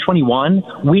 2021,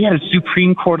 we had a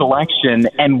Supreme Court election,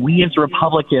 and we as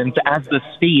Republicans, as the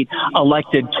state,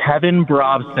 elected Kevin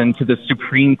Brobson to the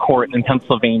Supreme Court in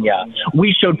Pennsylvania.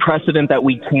 We showed precedent that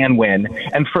we can win.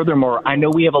 And furthermore, I know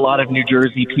we have a lot of New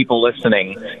Jersey people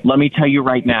listening. Let me tell you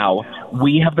right now,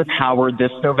 we have the power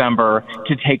this November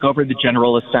to take over the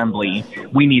General Assembly.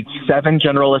 We need 7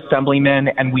 General Assemblymen,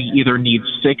 and we either need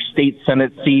 6 state Senate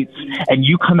seats, and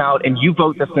you come out and you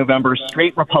vote this November,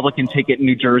 straight Republican ticket in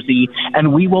New Jersey,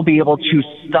 and we will be able to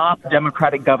stop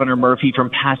Democratic Governor Murphy from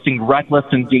passing reckless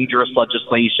and dangerous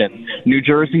legislation. New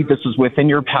Jersey, this is within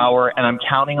your power, and I'm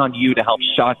counting on you to help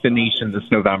shock the nation this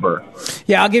November.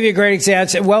 Yeah, I'll give you a great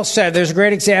example. Well said. There's a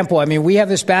great example. I mean, we have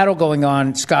this battle going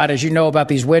on, Scott, as you know, about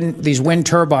these wind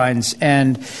turbines,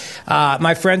 and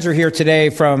my friends are here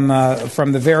today from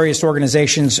the various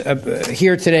organizations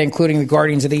here today, including the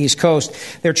Guardians of the East Coast.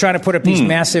 They're trying to put up these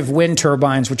massive wind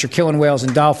turbines, which are killing whales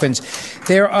and dolphins.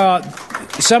 There are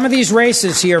some of these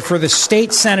races here for the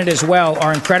state Senate as well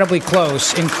are incredibly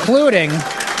close, including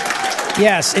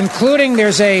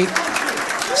there's a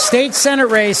state Senate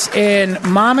race in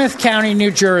Monmouth County,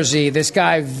 New Jersey. This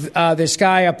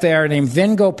guy up there named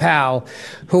Vin Gopal,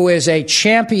 who is a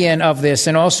champion of this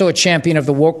and also a champion of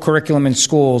the woke curriculum in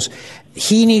schools.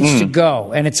 He needs to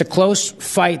go, and it's a close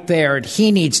fight there, and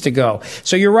he needs to go.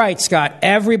 So you're right, Scott.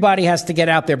 Everybody has to get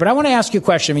out there. But I want to ask you a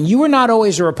question. I mean, you were not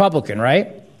always a Republican,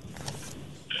 right?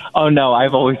 Oh, no,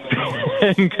 I've always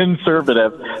been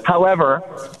conservative. However,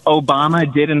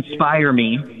 Obama did inspire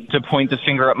me to point the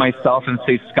finger at myself and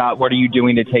say, Scott, what are you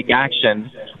doing to take action?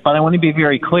 But I want to be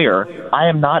very clear. I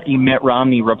am not a Mitt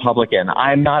Romney Republican.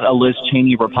 I am not a Liz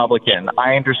Cheney Republican.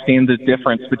 I understand the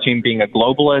difference between being a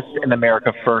globalist and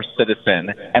America First citizen,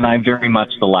 and I'm very much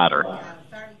the latter.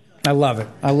 I love it.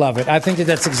 I love it. I think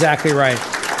that's exactly right.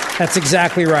 That's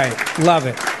exactly right. Love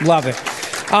it. Love it.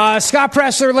 Scott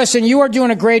Presler, listen, you are doing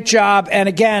a great job. And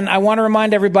again, I want to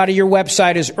remind everybody your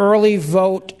website is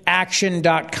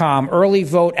earlyvoteaction.com,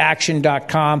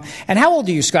 earlyvoteaction.com. And how old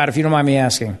are you, Scott, if you don't mind me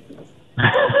asking?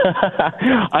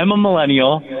 I'm a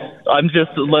millennial.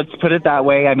 Let's put it that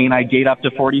way. I mean, I date up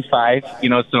to 45,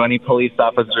 so any police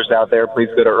officers out there, please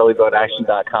go to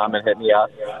earlyvoteaction.com and hit me up.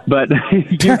 But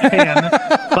you can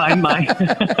find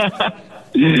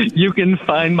you can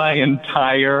find my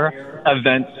entire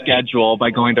event schedule by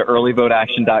going to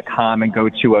earlyvoteaction.com and go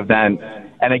to events.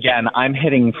 And again, I'm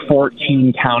hitting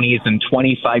 14 counties in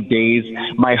 25 days.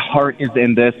 My heart is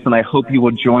in this, and I hope you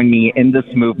will join me in this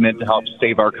movement to help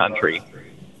save our country.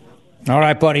 All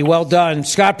right, buddy. Well done.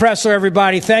 Scott Presler,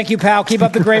 everybody. Thank you, pal. Keep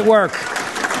up the great work.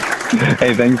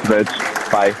 Hey, thanks, Rich.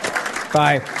 Bye.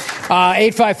 Bye.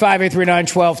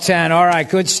 855-839-1210. All right,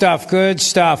 good stuff, good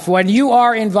stuff. When you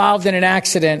are involved in an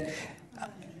accident,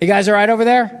 you guys all right over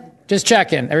there? Just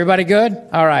checking. Everybody good?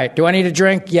 All right. Do I need a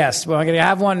drink? Yes. Well, I'm going to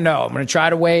have one? No. I'm going to try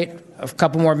to wait a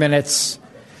couple more minutes,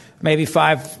 maybe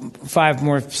five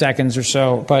more seconds or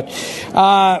so. But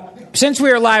since we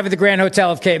are live at the Grand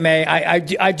Hotel of Cape May,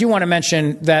 I do want to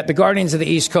mention that the Guardians of the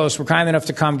East Coast were kind enough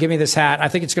to come. Give me this hat. I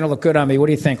think it's going to look good on me. What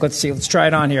do you think? Let's see. Let's try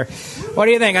it on here. What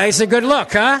do you think? It's a good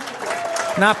look, huh?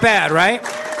 Not bad, right?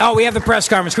 Oh, we have the press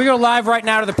conference. Can we go live right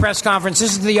now to the press conference?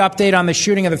 This is the update on the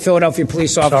shooting of the Philadelphia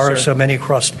police officer. Sorry, so many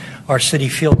across our city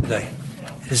feel today.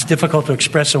 It is difficult to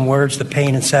express in words the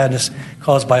pain and sadness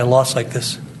caused by a loss like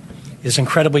this. It is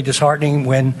incredibly disheartening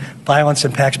when violence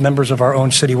impacts members of our own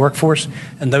city workforce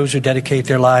and those who dedicate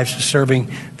their lives to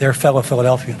serving their fellow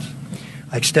Philadelphians.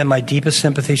 I extend my deepest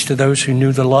sympathies to those who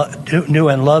knew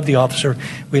and loved the officer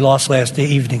we lost last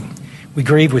evening. We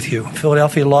grieve with you.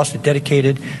 Philadelphia lost a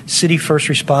dedicated city first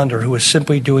responder who was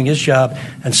simply doing his job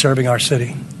and serving our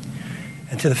city.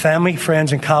 And to the family,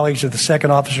 friends, and colleagues of the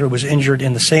second officer who was injured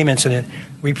in the same incident,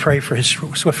 we pray for his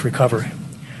swift recovery.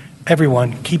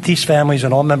 Everyone, keep these families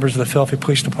and all members of the Philadelphia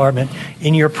Police Department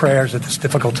in your prayers at this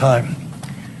difficult time.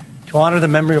 To honor the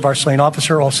memory of our slain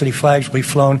officer, all city flags will be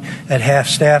flown at half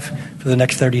staff for the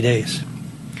next 30 days.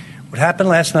 What happened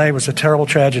last night was a terrible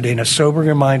tragedy and a sobering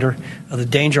reminder of the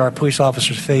danger our police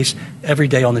officers face every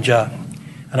day on the job.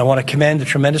 And I want to commend the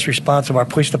tremendous response of our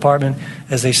police department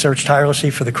as they search tirelessly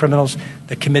for the criminals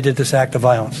that committed this act of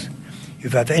violence. If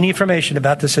you have any information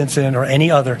about this incident or any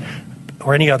other,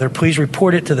 please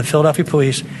report it to the Philadelphia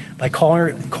Police by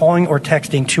calling or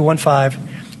texting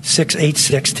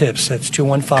 215-686-TIPS. That's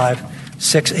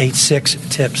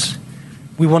 215-686-TIPS.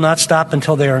 We will not stop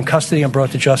until they are in custody and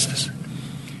brought to justice.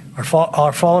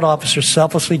 Our fallen officer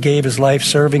selflessly gave his life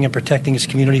serving and protecting his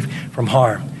community from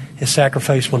harm. His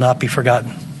sacrifice will not be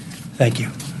forgotten. Thank you.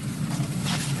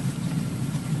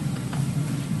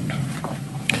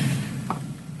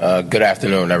 Good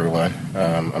afternoon, everyone.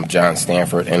 I'm John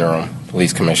Stanford, Interim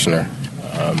Police Commissioner.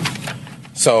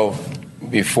 So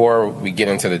before we get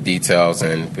into the details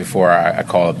and before I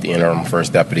call up the Interim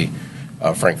First Deputy,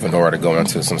 Frank Venora, to go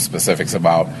into some specifics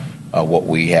about what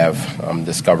we have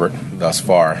discovered thus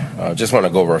far, just want to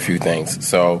go over a few things.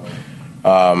 So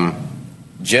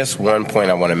just one point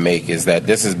I want to make is that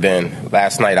this has been,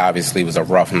 last night obviously was a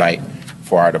rough night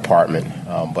for our department,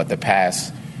 but the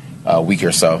past week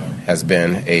or so has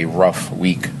been a rough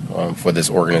week for this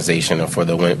organization and for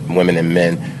the women and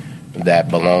men that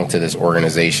belong to this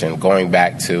organization. Going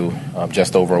back to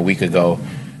just over a week ago,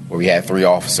 where we had 3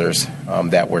 officers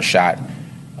that were shot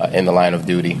in the line of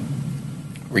duty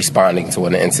responding to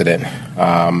an incident.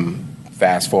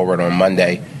 Fast forward on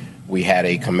Monday, we had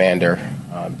a commander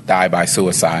die by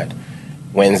suicide.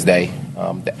 Wednesday,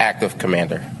 the active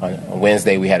commander. On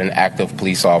Wednesday, we had an active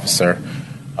police officer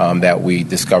that we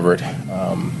discovered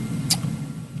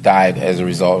died as a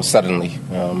result, suddenly,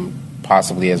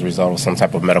 possibly as a result of some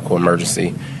type of medical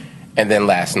emergency. And then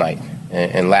last night,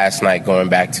 going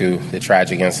back to the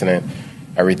tragic incident,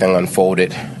 everything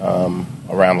unfolded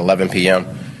around 11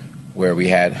 p.m., where we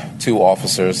had 2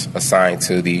 officers assigned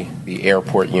to the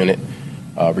airport unit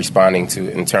responding to,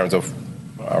 in terms of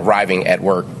arriving at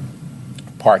work,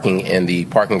 parking in the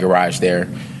parking garage there.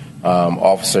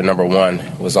 Officer number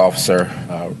 1 was Officer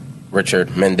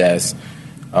Richard Mendez,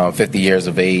 50 years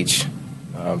of age,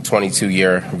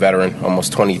 22-year veteran,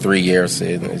 almost 23 years,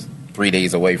 3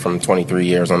 days away from 23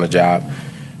 years on the job,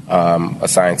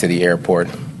 assigned to the airport,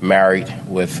 married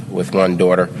with 1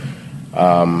 daughter.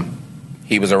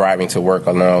 He was arriving to work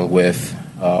along with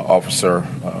Officer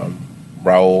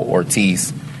Raul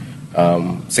Ortiz,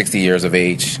 60 years of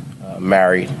age,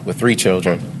 married with 3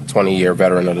 children, 20-year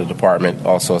veteran of the department,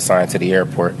 also assigned to the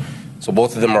airport. So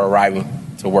both of them are arriving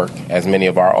to work, as many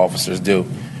of our officers do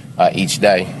each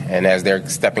day. And as they're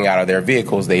stepping out of their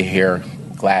vehicles, they hear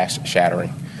glass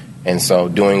shattering. And so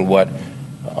doing what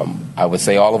I would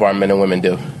say all of our men and women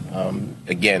do,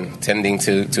 again, tending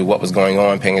to what was going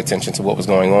on, paying attention to what was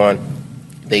going on,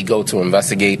 they go to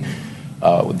investigate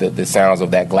the sounds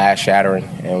of that glass shattering.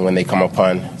 And when they come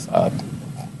upon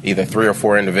either 3 or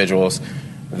 4 individuals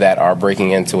that are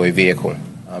breaking into a vehicle,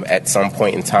 at some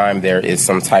point in time, there is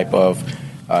some type of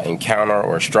encounter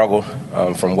or struggle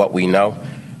from what we know,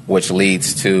 which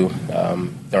leads to,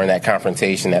 during that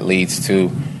confrontation, that leads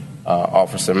to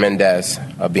Officer Mendez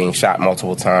being shot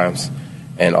multiple times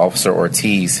and Officer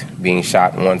Ortiz being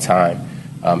shot 1 time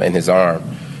in his arm.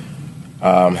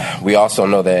 We also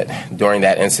know that during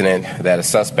that incident that a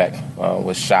suspect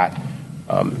was shot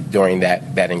during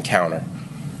that encounter.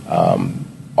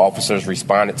 Officers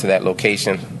responded to that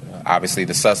location. Obviously,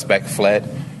 the suspect fled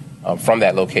from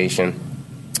that location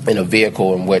in a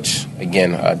vehicle in which,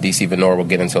 again, DC Venor will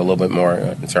get into a little bit more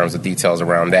in terms of details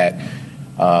around that.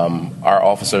 Our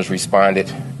officers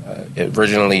responded.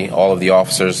 Originally, all of the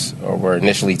officers were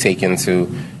initially taken to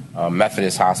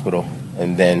Methodist Hospital,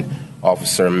 and then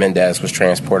Officer Mendez was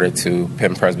transported to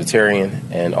Penn Presbyterian,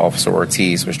 and Officer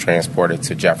Ortiz was transported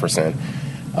to Jefferson.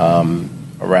 Around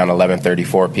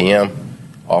 11:34 p.m.,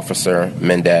 Officer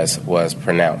Mendez was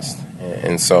pronounced.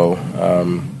 And so,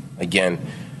 again,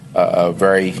 a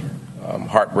very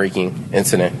heartbreaking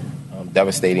incident,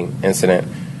 devastating incident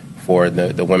for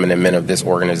the women and men of this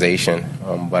organization.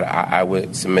 But I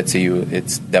would submit to you,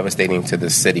 it's devastating to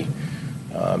this city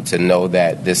to know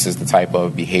that this is the type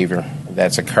of behavior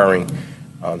that's occurring,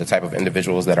 the type of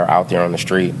individuals that are out there on the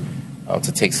street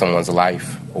to take someone's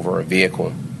life over a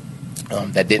vehicle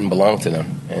that didn't belong to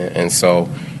them. And so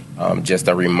just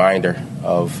a reminder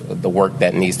of the work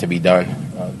that needs to be done,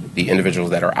 the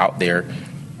individuals that are out there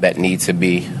that need to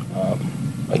be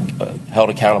held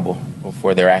accountable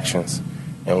for their actions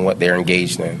and what they're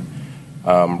engaged in.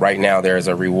 Right now, there is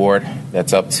a reward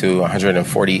that's up to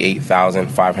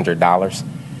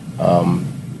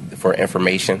 $148,500 for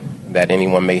information that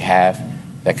anyone may have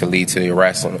that could lead to the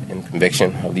arrest and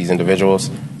conviction of these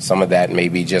individuals. Some of that may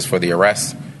be just for the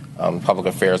arrest. Public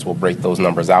Affairs will break those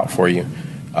numbers out for you.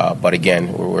 But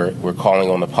again, we're calling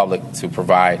on the public to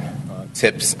provide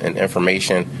tips and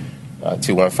information.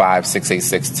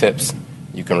 215-686-TIPS.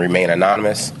 You can remain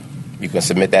anonymous. You can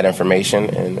submit that information,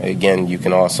 and again, you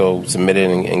can also submit it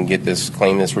and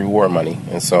claim this reward money.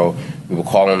 And so we will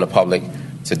call on the public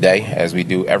today, as we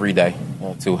do every day,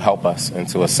 to help us and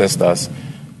to assist us.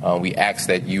 We ask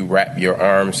that you wrap your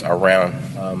arms around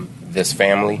this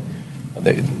family,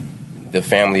 the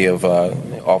family of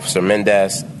Officer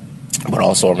Mendez, but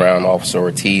also around Officer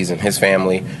Ortiz and his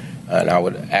family. And I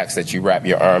would ask that you wrap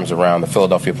your arms around the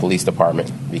Philadelphia Police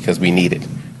Department, because we need it.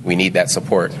 We need that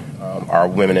support. Our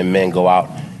women and men go out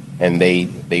and they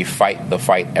fight the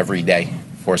fight every day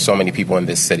for so many people in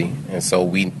this city. And so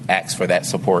we ask for that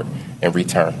support in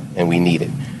return, and we need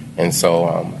it. And so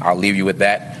I'll leave you with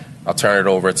that. I'll turn it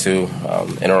over to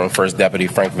Interim First Deputy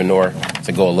Frank Venor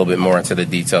to go a little bit more into the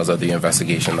details of the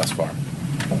investigation thus far.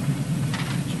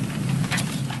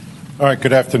 All right,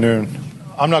 good afternoon.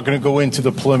 I'm not going to go into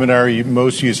the preliminary.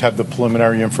 Most of you have the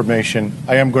preliminary information.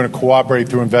 I am going to corroborate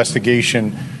through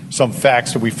investigation some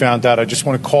facts that we found out. I just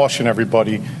want to caution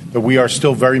everybody that we are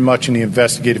still very much in the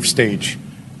investigative stage.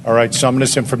 All right, some of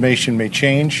this information may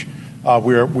change.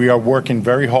 We are working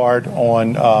very hard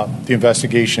on the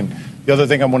investigation. The other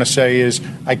thing I want to say is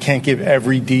I can't give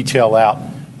every detail out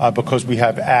because we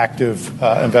have active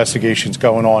investigations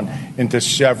going on into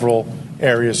several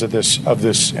areas of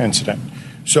this incident.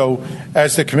 So,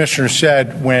 as the commissioner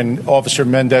said, when Officer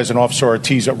Mendez and Officer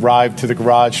Ortiz arrived to the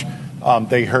garage,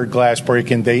 they heard glass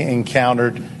breaking. They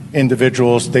encountered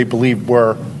individuals they believed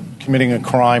were committing a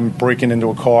crime, breaking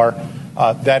into a car.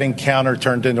 That encounter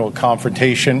turned into a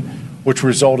confrontation, which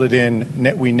resulted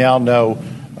in, we now know,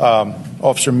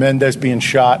 Officer Mendez being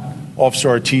shot, Officer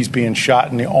Ortiz being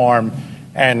shot in the arm,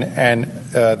 and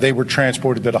they were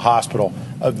transported to the hospital.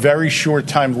 A very short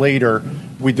time later,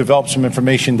 we developed some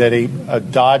information that a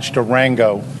Dodge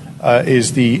Durango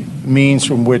is the means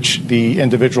from which the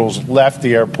individuals left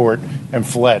the airport and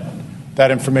fled. That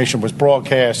information was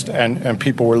broadcast, and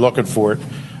people were looking for it.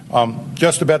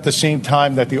 Just about the same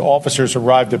time that the officers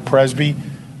arrived at Presby,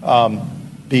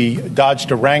 the Dodge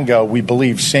Durango, we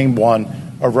believe same one,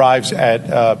 arrives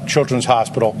at Children's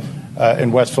Hospital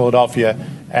in West Philadelphia.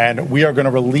 And we are going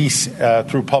to release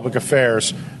through Public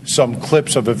Affairs some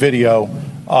clips of a video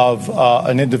of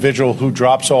an individual who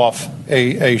drops off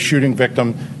a shooting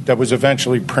victim that was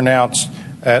eventually pronounced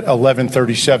at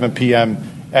 11:37 p.m.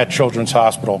 at Children's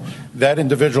Hospital. That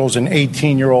individual is an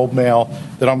 18-year-old male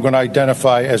that I'm going to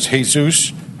identify as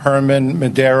Jesus Herman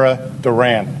Madera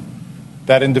Duran.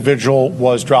 That individual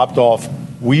was dropped off.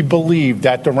 We believe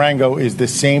that Durango is the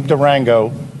same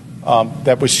Durango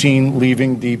that was seen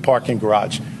leaving the parking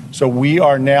garage. So we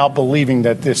are now believing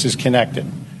that this is connected.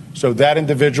 So that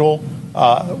individual,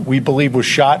 we believe, was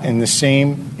shot in the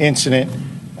same incident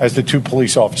as the 2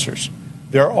 police officers.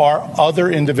 There are other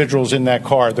individuals in that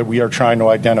car that we are trying to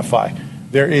identify.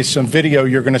 There is some video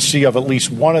you're going to see of at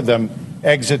least one of them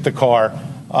exit the car,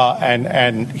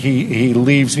 and he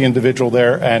leaves the individual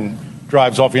there and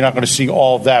drives off. You're not going to see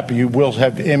all of that, but you will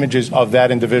have images of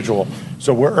that individual.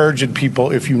 So we're urging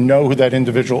people, if you know who that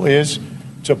individual is,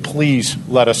 to please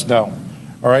let us know.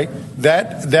 All right?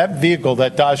 That vehicle,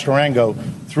 that Dodge Durango,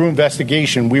 through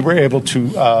investigation, we were able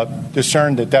to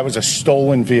discern that that was a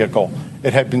stolen vehicle.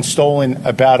 It had been stolen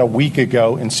about a week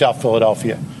ago in South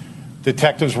Philadelphia.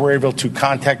 Detectives were able to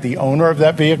contact the owner of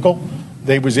that vehicle.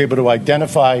 They was able to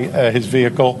identify his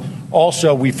vehicle.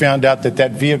 Also, we found out that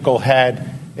that vehicle had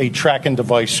a tracking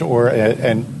device or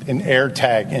an air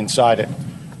tag inside it.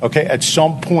 Okay, at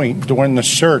some point during the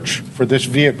search for this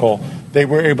vehicle, they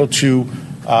were able to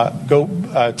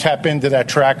go tap into that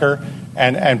tracker,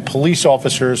 and police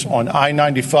officers on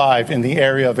I-95 in the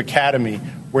area of Academy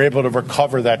were able to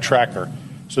recover that tracker.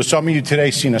 So some of you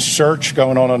today seen a search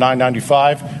going on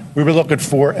I-95. We were looking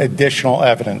for additional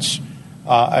evidence.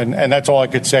 And that's all I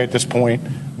could say at this point.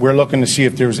 We're looking to see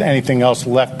if there was anything else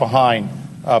left behind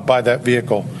by that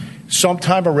vehicle.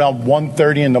 Sometime around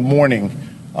 1:30 in the morning,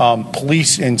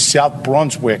 police in South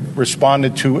Brunswick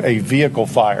responded to a vehicle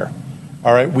fire.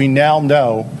 All right, we now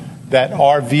know that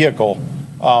our vehicle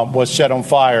was set on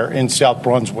fire in South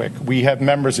Brunswick. We have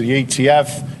members of the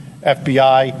ATF,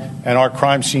 FBI, and our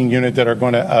crime scene unit that are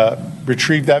going to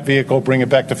retrieve that vehicle, bring it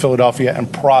back to Philadelphia,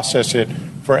 and process it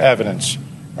for evidence.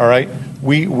 All right.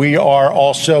 We are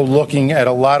also looking at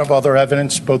a lot of other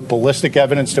evidence, both ballistic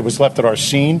evidence that was left at our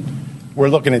scene. We're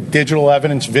looking at digital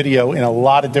evidence, video in a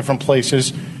lot of different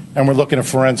places, and we're looking at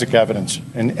forensic evidence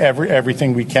and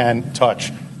everything we can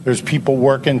touch. There's people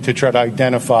working to try to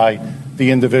identify the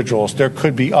individuals. There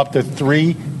could be up to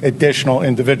 3 additional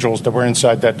individuals that were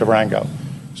inside that Durango.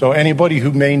 So anybody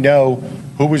who may know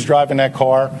who was driving that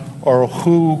car or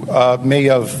who may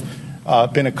have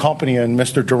been accompanying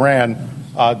Mr. Duran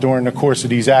during the course of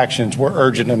these actions, we're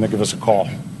urging them to give us a call.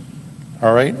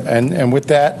 All right? And with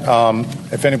that,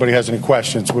 if anybody has any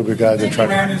questions, we'll be glad to try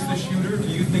to... Duran is the shooter? Do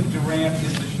you think Duran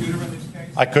is the shooter in this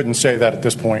case? I couldn't say that at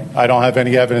this point. I don't have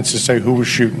any evidence to say who was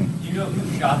shooting. Do you know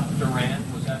who shot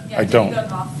Duran? Was that? I don't.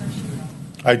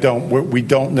 I don't. We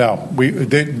don't know.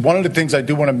 One of the things I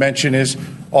do want to mention is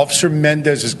Officer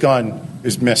Mendez's gun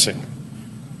is missing.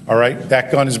 All right?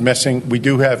 That gun is missing. We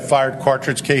do have fired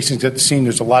cartridge casings at the scene.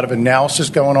 There's a lot of analysis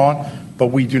going on, but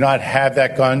we do not have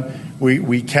that gun.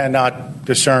 We cannot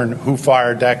discern who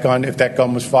fired that gun, if that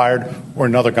gun was fired or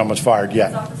another gun was fired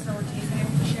yet.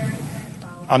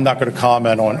 I'm not going to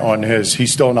comment on his.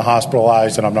 He's still in the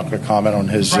hospitalized, and I'm not going to comment on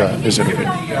his interview. The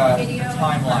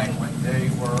timeline when they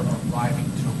were arriving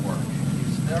to work,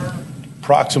 is there...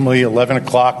 Approximately 11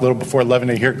 o'clock, a little before 11,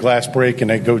 they hear glass break, and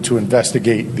they go to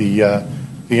investigate the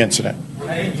incident. Were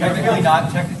they technically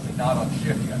not on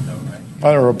shift yet, though, right?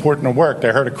 Well, they were reporting to work.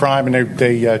 They heard a crime, and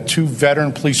they 2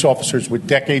 veteran police officers with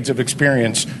decades of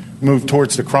experience moved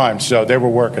towards the crime, so they were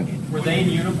working. Were they in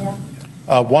uniform?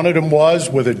 One of them was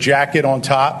with a jacket on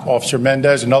top, Officer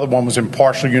Mendez. Another one was in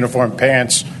partial uniform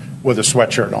pants with a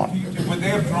sweatshirt on. Would they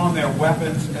have drawn their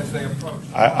weapons as they approached?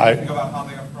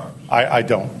 I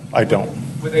don't.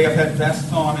 Would they have had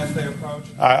vests on as they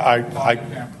approached?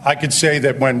 I could say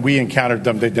that when we encountered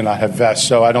them, they did not have vests,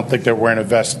 so I don't think they're wearing a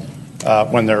vest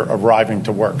when they're arriving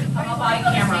to work.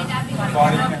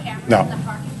 No.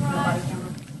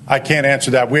 I can't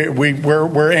answer that.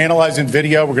 We're analyzing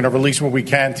video. We're going to release what we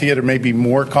can to you. There may be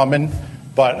more coming,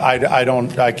 but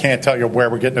I can't tell you where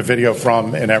we're getting the video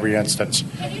from in every instance.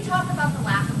 Can you talk about the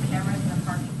lack of cameras in the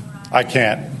parking garage? I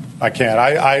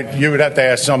can't. You would have to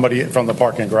ask somebody from the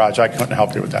parking garage. I couldn't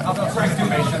help you with that. How about some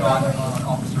information on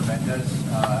Officer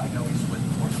Mendez? I know he's with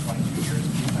the force 22 years.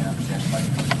 I understand he might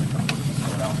be from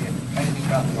Philadelphia. Anything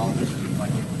about the officers you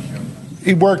might be able to show?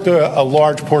 He worked a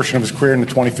large portion of his career in the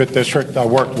 25th District. I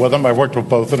worked with him. I worked with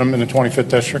both of them in the 25th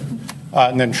District,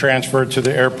 and then transferred to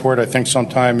the airport, I think,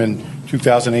 sometime in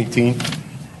 2018.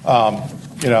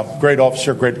 Great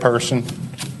officer, great person.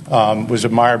 Was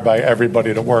admired by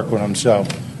everybody that worked with him. So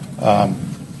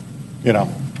Commissioner,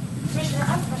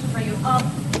 I have a question for you.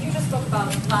 You just spoke about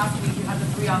last week you had the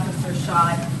 3 officers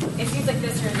shot. It seems like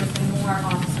this year there's been more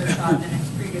officers shot than in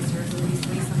previous years, at least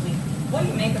recently. What do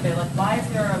you make of it? Like, why is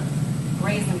there a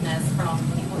brazenness from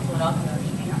people in Philadelphia?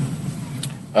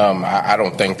 I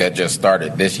don't think that just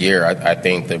started this year. I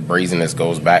think the brazenness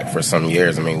goes back for some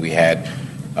years. I mean, we had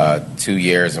 2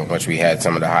 years in which we had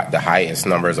some of the highest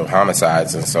numbers of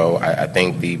homicides, and so I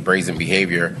think the brazen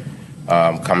behavior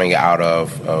coming out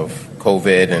of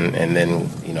COVID and then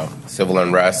civil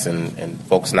unrest and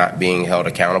folks not being held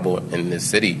accountable in this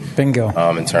city. Bingo.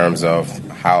 In terms of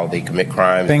how they commit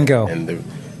crimes. Bingo. And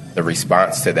the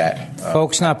response to that.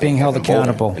 Folks not being held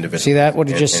accountable. See that? What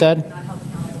he just said?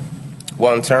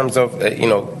 Well, in terms of,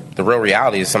 the real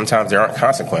reality is sometimes there aren't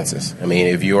consequences. I mean,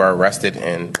 if you are arrested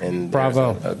and there's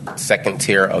a second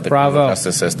tier of the criminal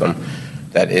justice system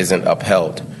that isn't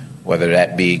upheld, whether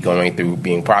that be going through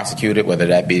being prosecuted, whether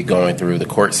that be going through the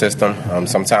court system,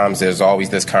 sometimes there's always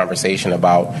this conversation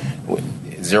about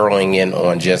zeroing in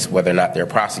on just whether or not they're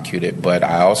prosecuted. But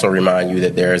I also remind you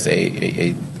that there's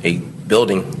a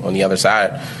building on the other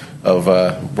side of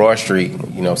Broad Street,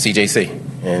 CJC.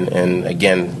 And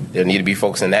again, there need to be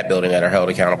folks in that building that are held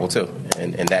accountable too.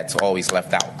 And that's always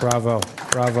left out. Bravo.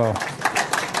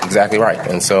 Exactly right.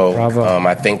 And so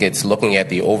I think it's looking at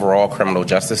the overall criminal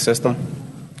justice system,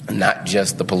 not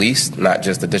just the police, not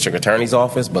just the district attorney's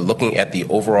office, but looking at the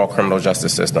overall criminal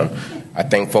justice system. I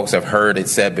think folks have heard it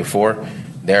said before,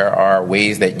 there are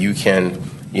ways that you can,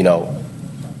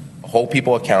 hold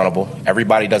people accountable.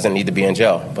 Everybody doesn't need to be in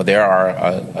jail, but there are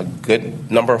a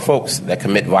good number of folks that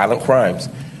commit violent crimes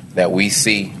that we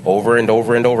see over and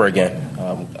over and over again.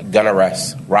 Gun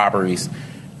arrests, robberies,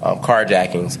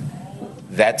 carjackings.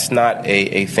 That's not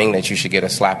a thing that you should get a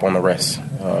slap on the wrist.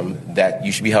 That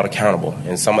you should be held accountable.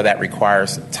 And some of that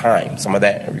requires time. Some of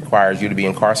that requires you to be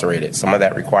incarcerated. Some of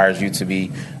that requires you to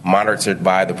be monitored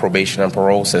by the probation and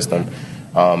parole system.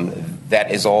 That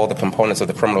is all the components of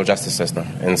the criminal justice system.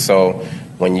 And so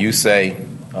when you say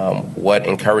what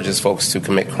encourages folks to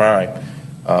commit crime,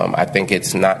 I think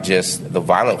it's not just the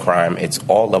violent crime, it's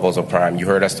all levels of crime. You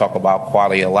heard us talk about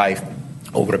quality of life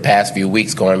over the past few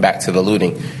weeks, going back to the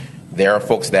looting. There are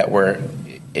folks that were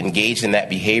engaged in that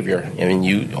behavior,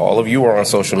 and all of you are on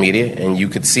social media, and you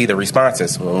could see the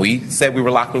responses. When we said we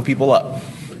were locking people up,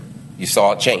 you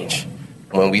saw it change.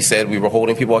 When we said we were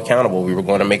holding people accountable, we were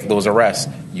going to make those arrests,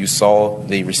 you saw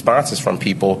the responses from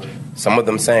people, some of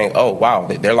them saying, oh, wow,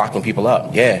 they're locking people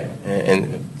up. Yeah.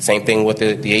 And same thing with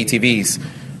the ATVs.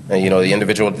 The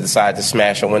individual decided to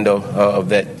smash a window of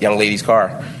that young lady's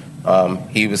car.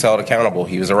 He was held accountable.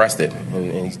 He was arrested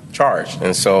and he's charged.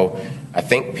 And so I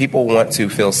think people want to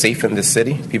feel safe in this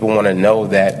city. People want to know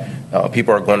that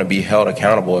people are going to be held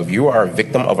accountable. If you are a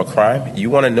victim of a crime, you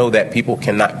want to know that people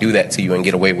cannot do that to you and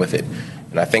get away with it.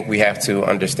 And I think we have to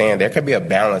understand there could be a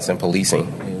balance in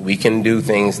policing. We can do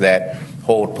things that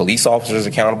hold police officers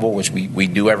accountable, which we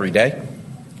do every day.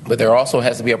 But there also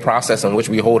has to be a process in which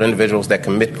we hold individuals that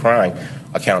commit crime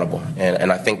accountable. And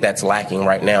I think that's lacking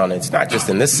right now. And it's not just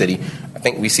in this city. I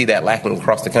think we see that lacking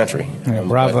across the country. Yeah,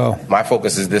 bravo. But my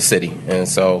focus is this city. And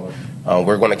so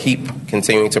we're going to keep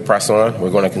continuing to press on.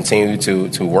 We're going to continue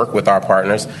to work with our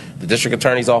partners. The district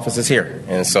attorney's office is here.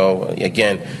 And so,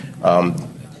 again,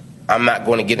 I'm not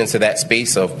going to get into that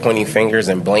space of pointing fingers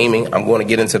and blaming. I'm going to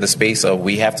get into the space of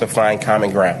we have to find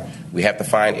common ground. We have to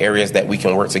find areas that we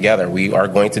can work together. We are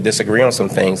going to disagree on some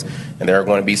things, and there are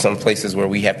going to be some places where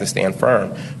we have to stand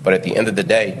firm. But at the end of the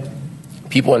day,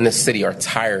 people in this city are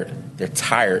tired. They're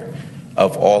tired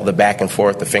of all the back and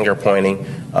forth, the finger pointing,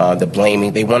 the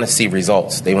blaming. They want to see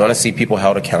results. They want to see people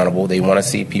held accountable. They want to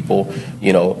see people,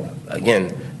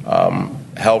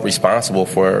 held responsible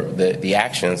for the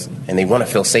actions, and they want to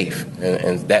feel safe.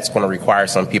 And that's going to require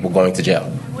some people going to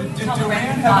jail. Would you tell the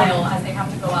rank and file as they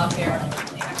have to go out there?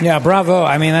 Yeah, bravo.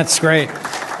 I mean, that's great.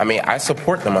 I mean, I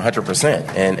support them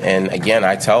 100%. And again,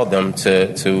 I tell them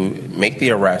to make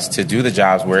the arrest, to do the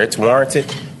jobs where it's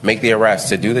warranted, make the arrest,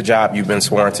 to do the job you've been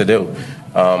sworn to do.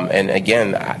 And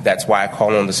again, that's why I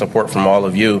call on the support from all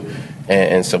of you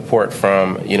and support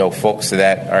from, folks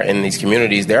that are in these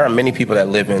communities. There are many people that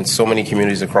live in so many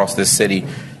communities across this city.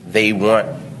 They want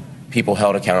people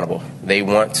held accountable. They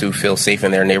want to feel safe in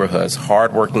their neighborhoods,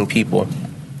 hardworking people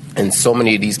in so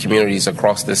many of these communities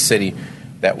across this city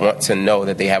that want to know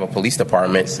that they have a police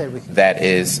department that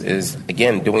is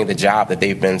again, doing the job that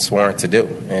they've been sworn to do.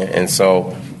 And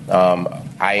so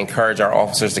I encourage our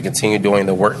officers to continue doing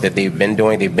the work that they've been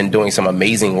doing. They've been doing some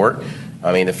amazing work.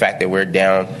 I mean, the fact that we're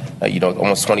down,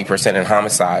 almost 20% in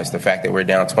homicides, the fact that we're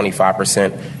down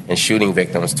 25% in shooting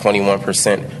victims,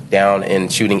 21% down in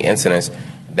shooting incidents,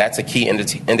 that's a key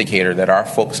indicator that our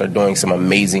folks are doing some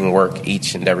amazing work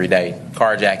each and every day.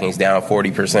 Carjacking is down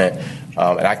 40%,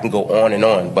 and I can go on and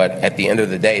on. But at the end of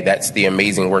the day, that's the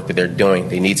amazing work that they're doing.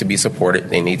 They need to be supported.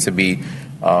 They need to be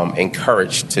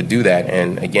encouraged to do that.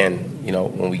 And again,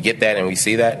 when we get that and we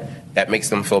see that, that makes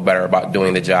them feel better about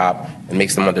doing the job and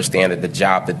makes them understand that the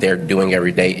job that they're doing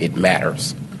every day, it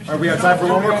matters. All right, we have time for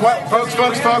one more question.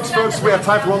 Folks, we have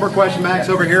time for one more question. Max,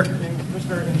 over here.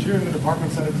 Commissioner, in June, the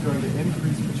department said it's going to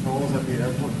increase patrols at the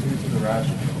airport due to the rash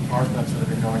of car thefts that have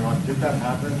been going on. Did that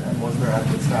happen, and was there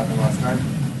adequate staffing last night?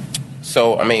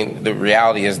 So, the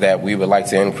reality is that we would like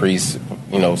to increase,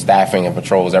 staffing and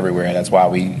patrols everywhere. That's why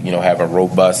we, have a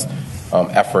robust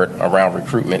effort around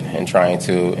recruitment and trying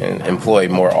to employ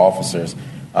more officers.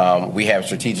 We have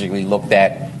strategically looked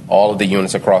at all of the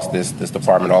units across this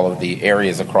department, all of the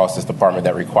areas across this department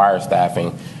that require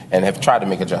staffing, and have tried to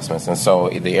make adjustments. And so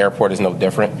the airport is no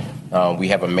different. We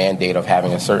have a mandate of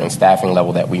having a certain staffing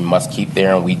level that we must keep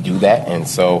there, and we do that. And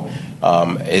so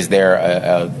is there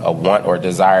a want or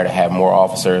desire to have more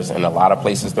officers in a lot of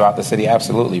places throughout the city?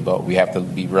 Absolutely. But we have to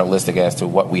be realistic as to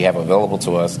what we have available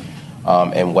to us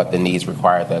and what the needs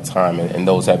require at that time. And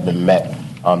those have been met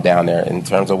down there. In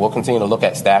terms of, we'll continue to look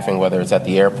at staffing, whether it's at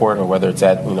the airport or whether it's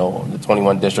at, the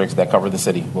 21 districts that cover the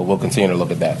city. But we'll continue to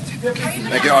look at that.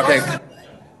 Thank you.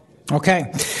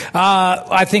 Okay.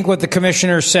 I think what the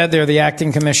commissioner said there, the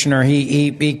acting commissioner,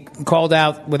 he called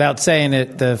out, without saying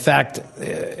it, the fact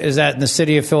is that in the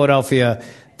city of Philadelphia,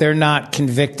 they're not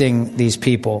convicting these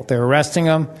people. They're arresting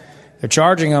them, they're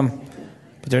charging them,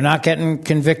 but they're not getting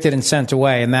convicted and sent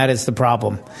away, and that is the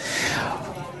problem.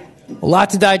 A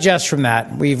lot to digest from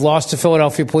that. We've lost a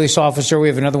Philadelphia police officer. We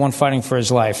have another one fighting for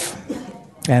his life.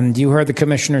 And you heard the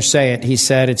commissioner say it. He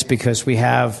said it's because we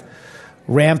have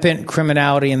rampant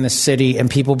criminality in the city and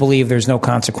people believe there's no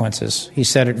consequences. He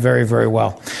said it very, very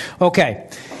well. Okay.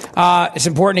 It's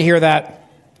important to hear that.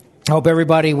 I hope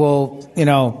everybody will,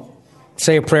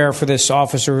 say a prayer for this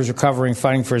officer who's recovering,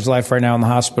 fighting for his life right now in the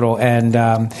hospital.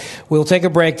 And we'll take a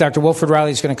break. Dr. Wilfred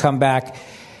Riley is going to come back.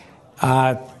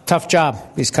 Tough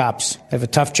job, these cops. They have a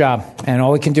tough job. And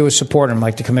all we can do is support them,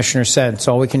 like the commissioner said. It's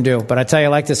all we can do. But I tell you, I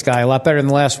like this guy a lot better than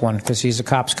the last one because he's a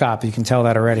cop's cop. You can tell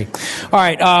that already. All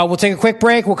right, we'll take a quick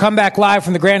break. We'll come back live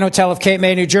from the Grand Hotel of Cape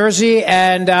May, New Jersey.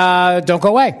 And don't go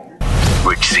away.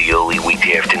 Rich Zeoli,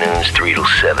 weekday afternoons, 3 to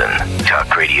 7.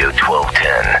 Talk Radio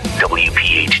 1210,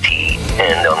 WPHT,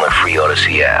 and on the free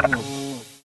Odyssey app.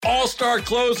 All-star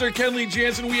closer Kenley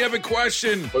Jansen, we have a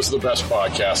question. What's the best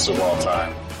podcast of all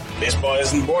time? Baseball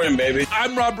isn't boring, baby.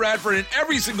 I'm Rob Bradford, and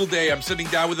every single day I'm sitting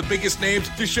down with the biggest names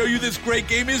to show you this great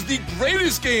game is the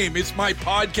greatest game. It's my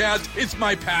podcast. It's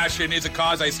my passion. It's a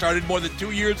cause I started more than 2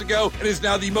 years ago and is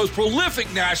now the most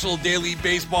prolific national daily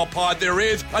baseball pod there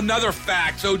is. Another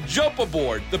fact. So jump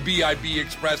aboard the BIB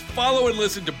Express. Follow and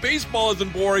listen to Baseball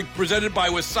Isn't Boring, presented by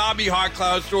Wasabi Hot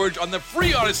Cloud Storage on the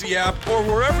free Odyssey app or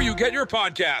wherever you get your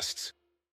podcasts.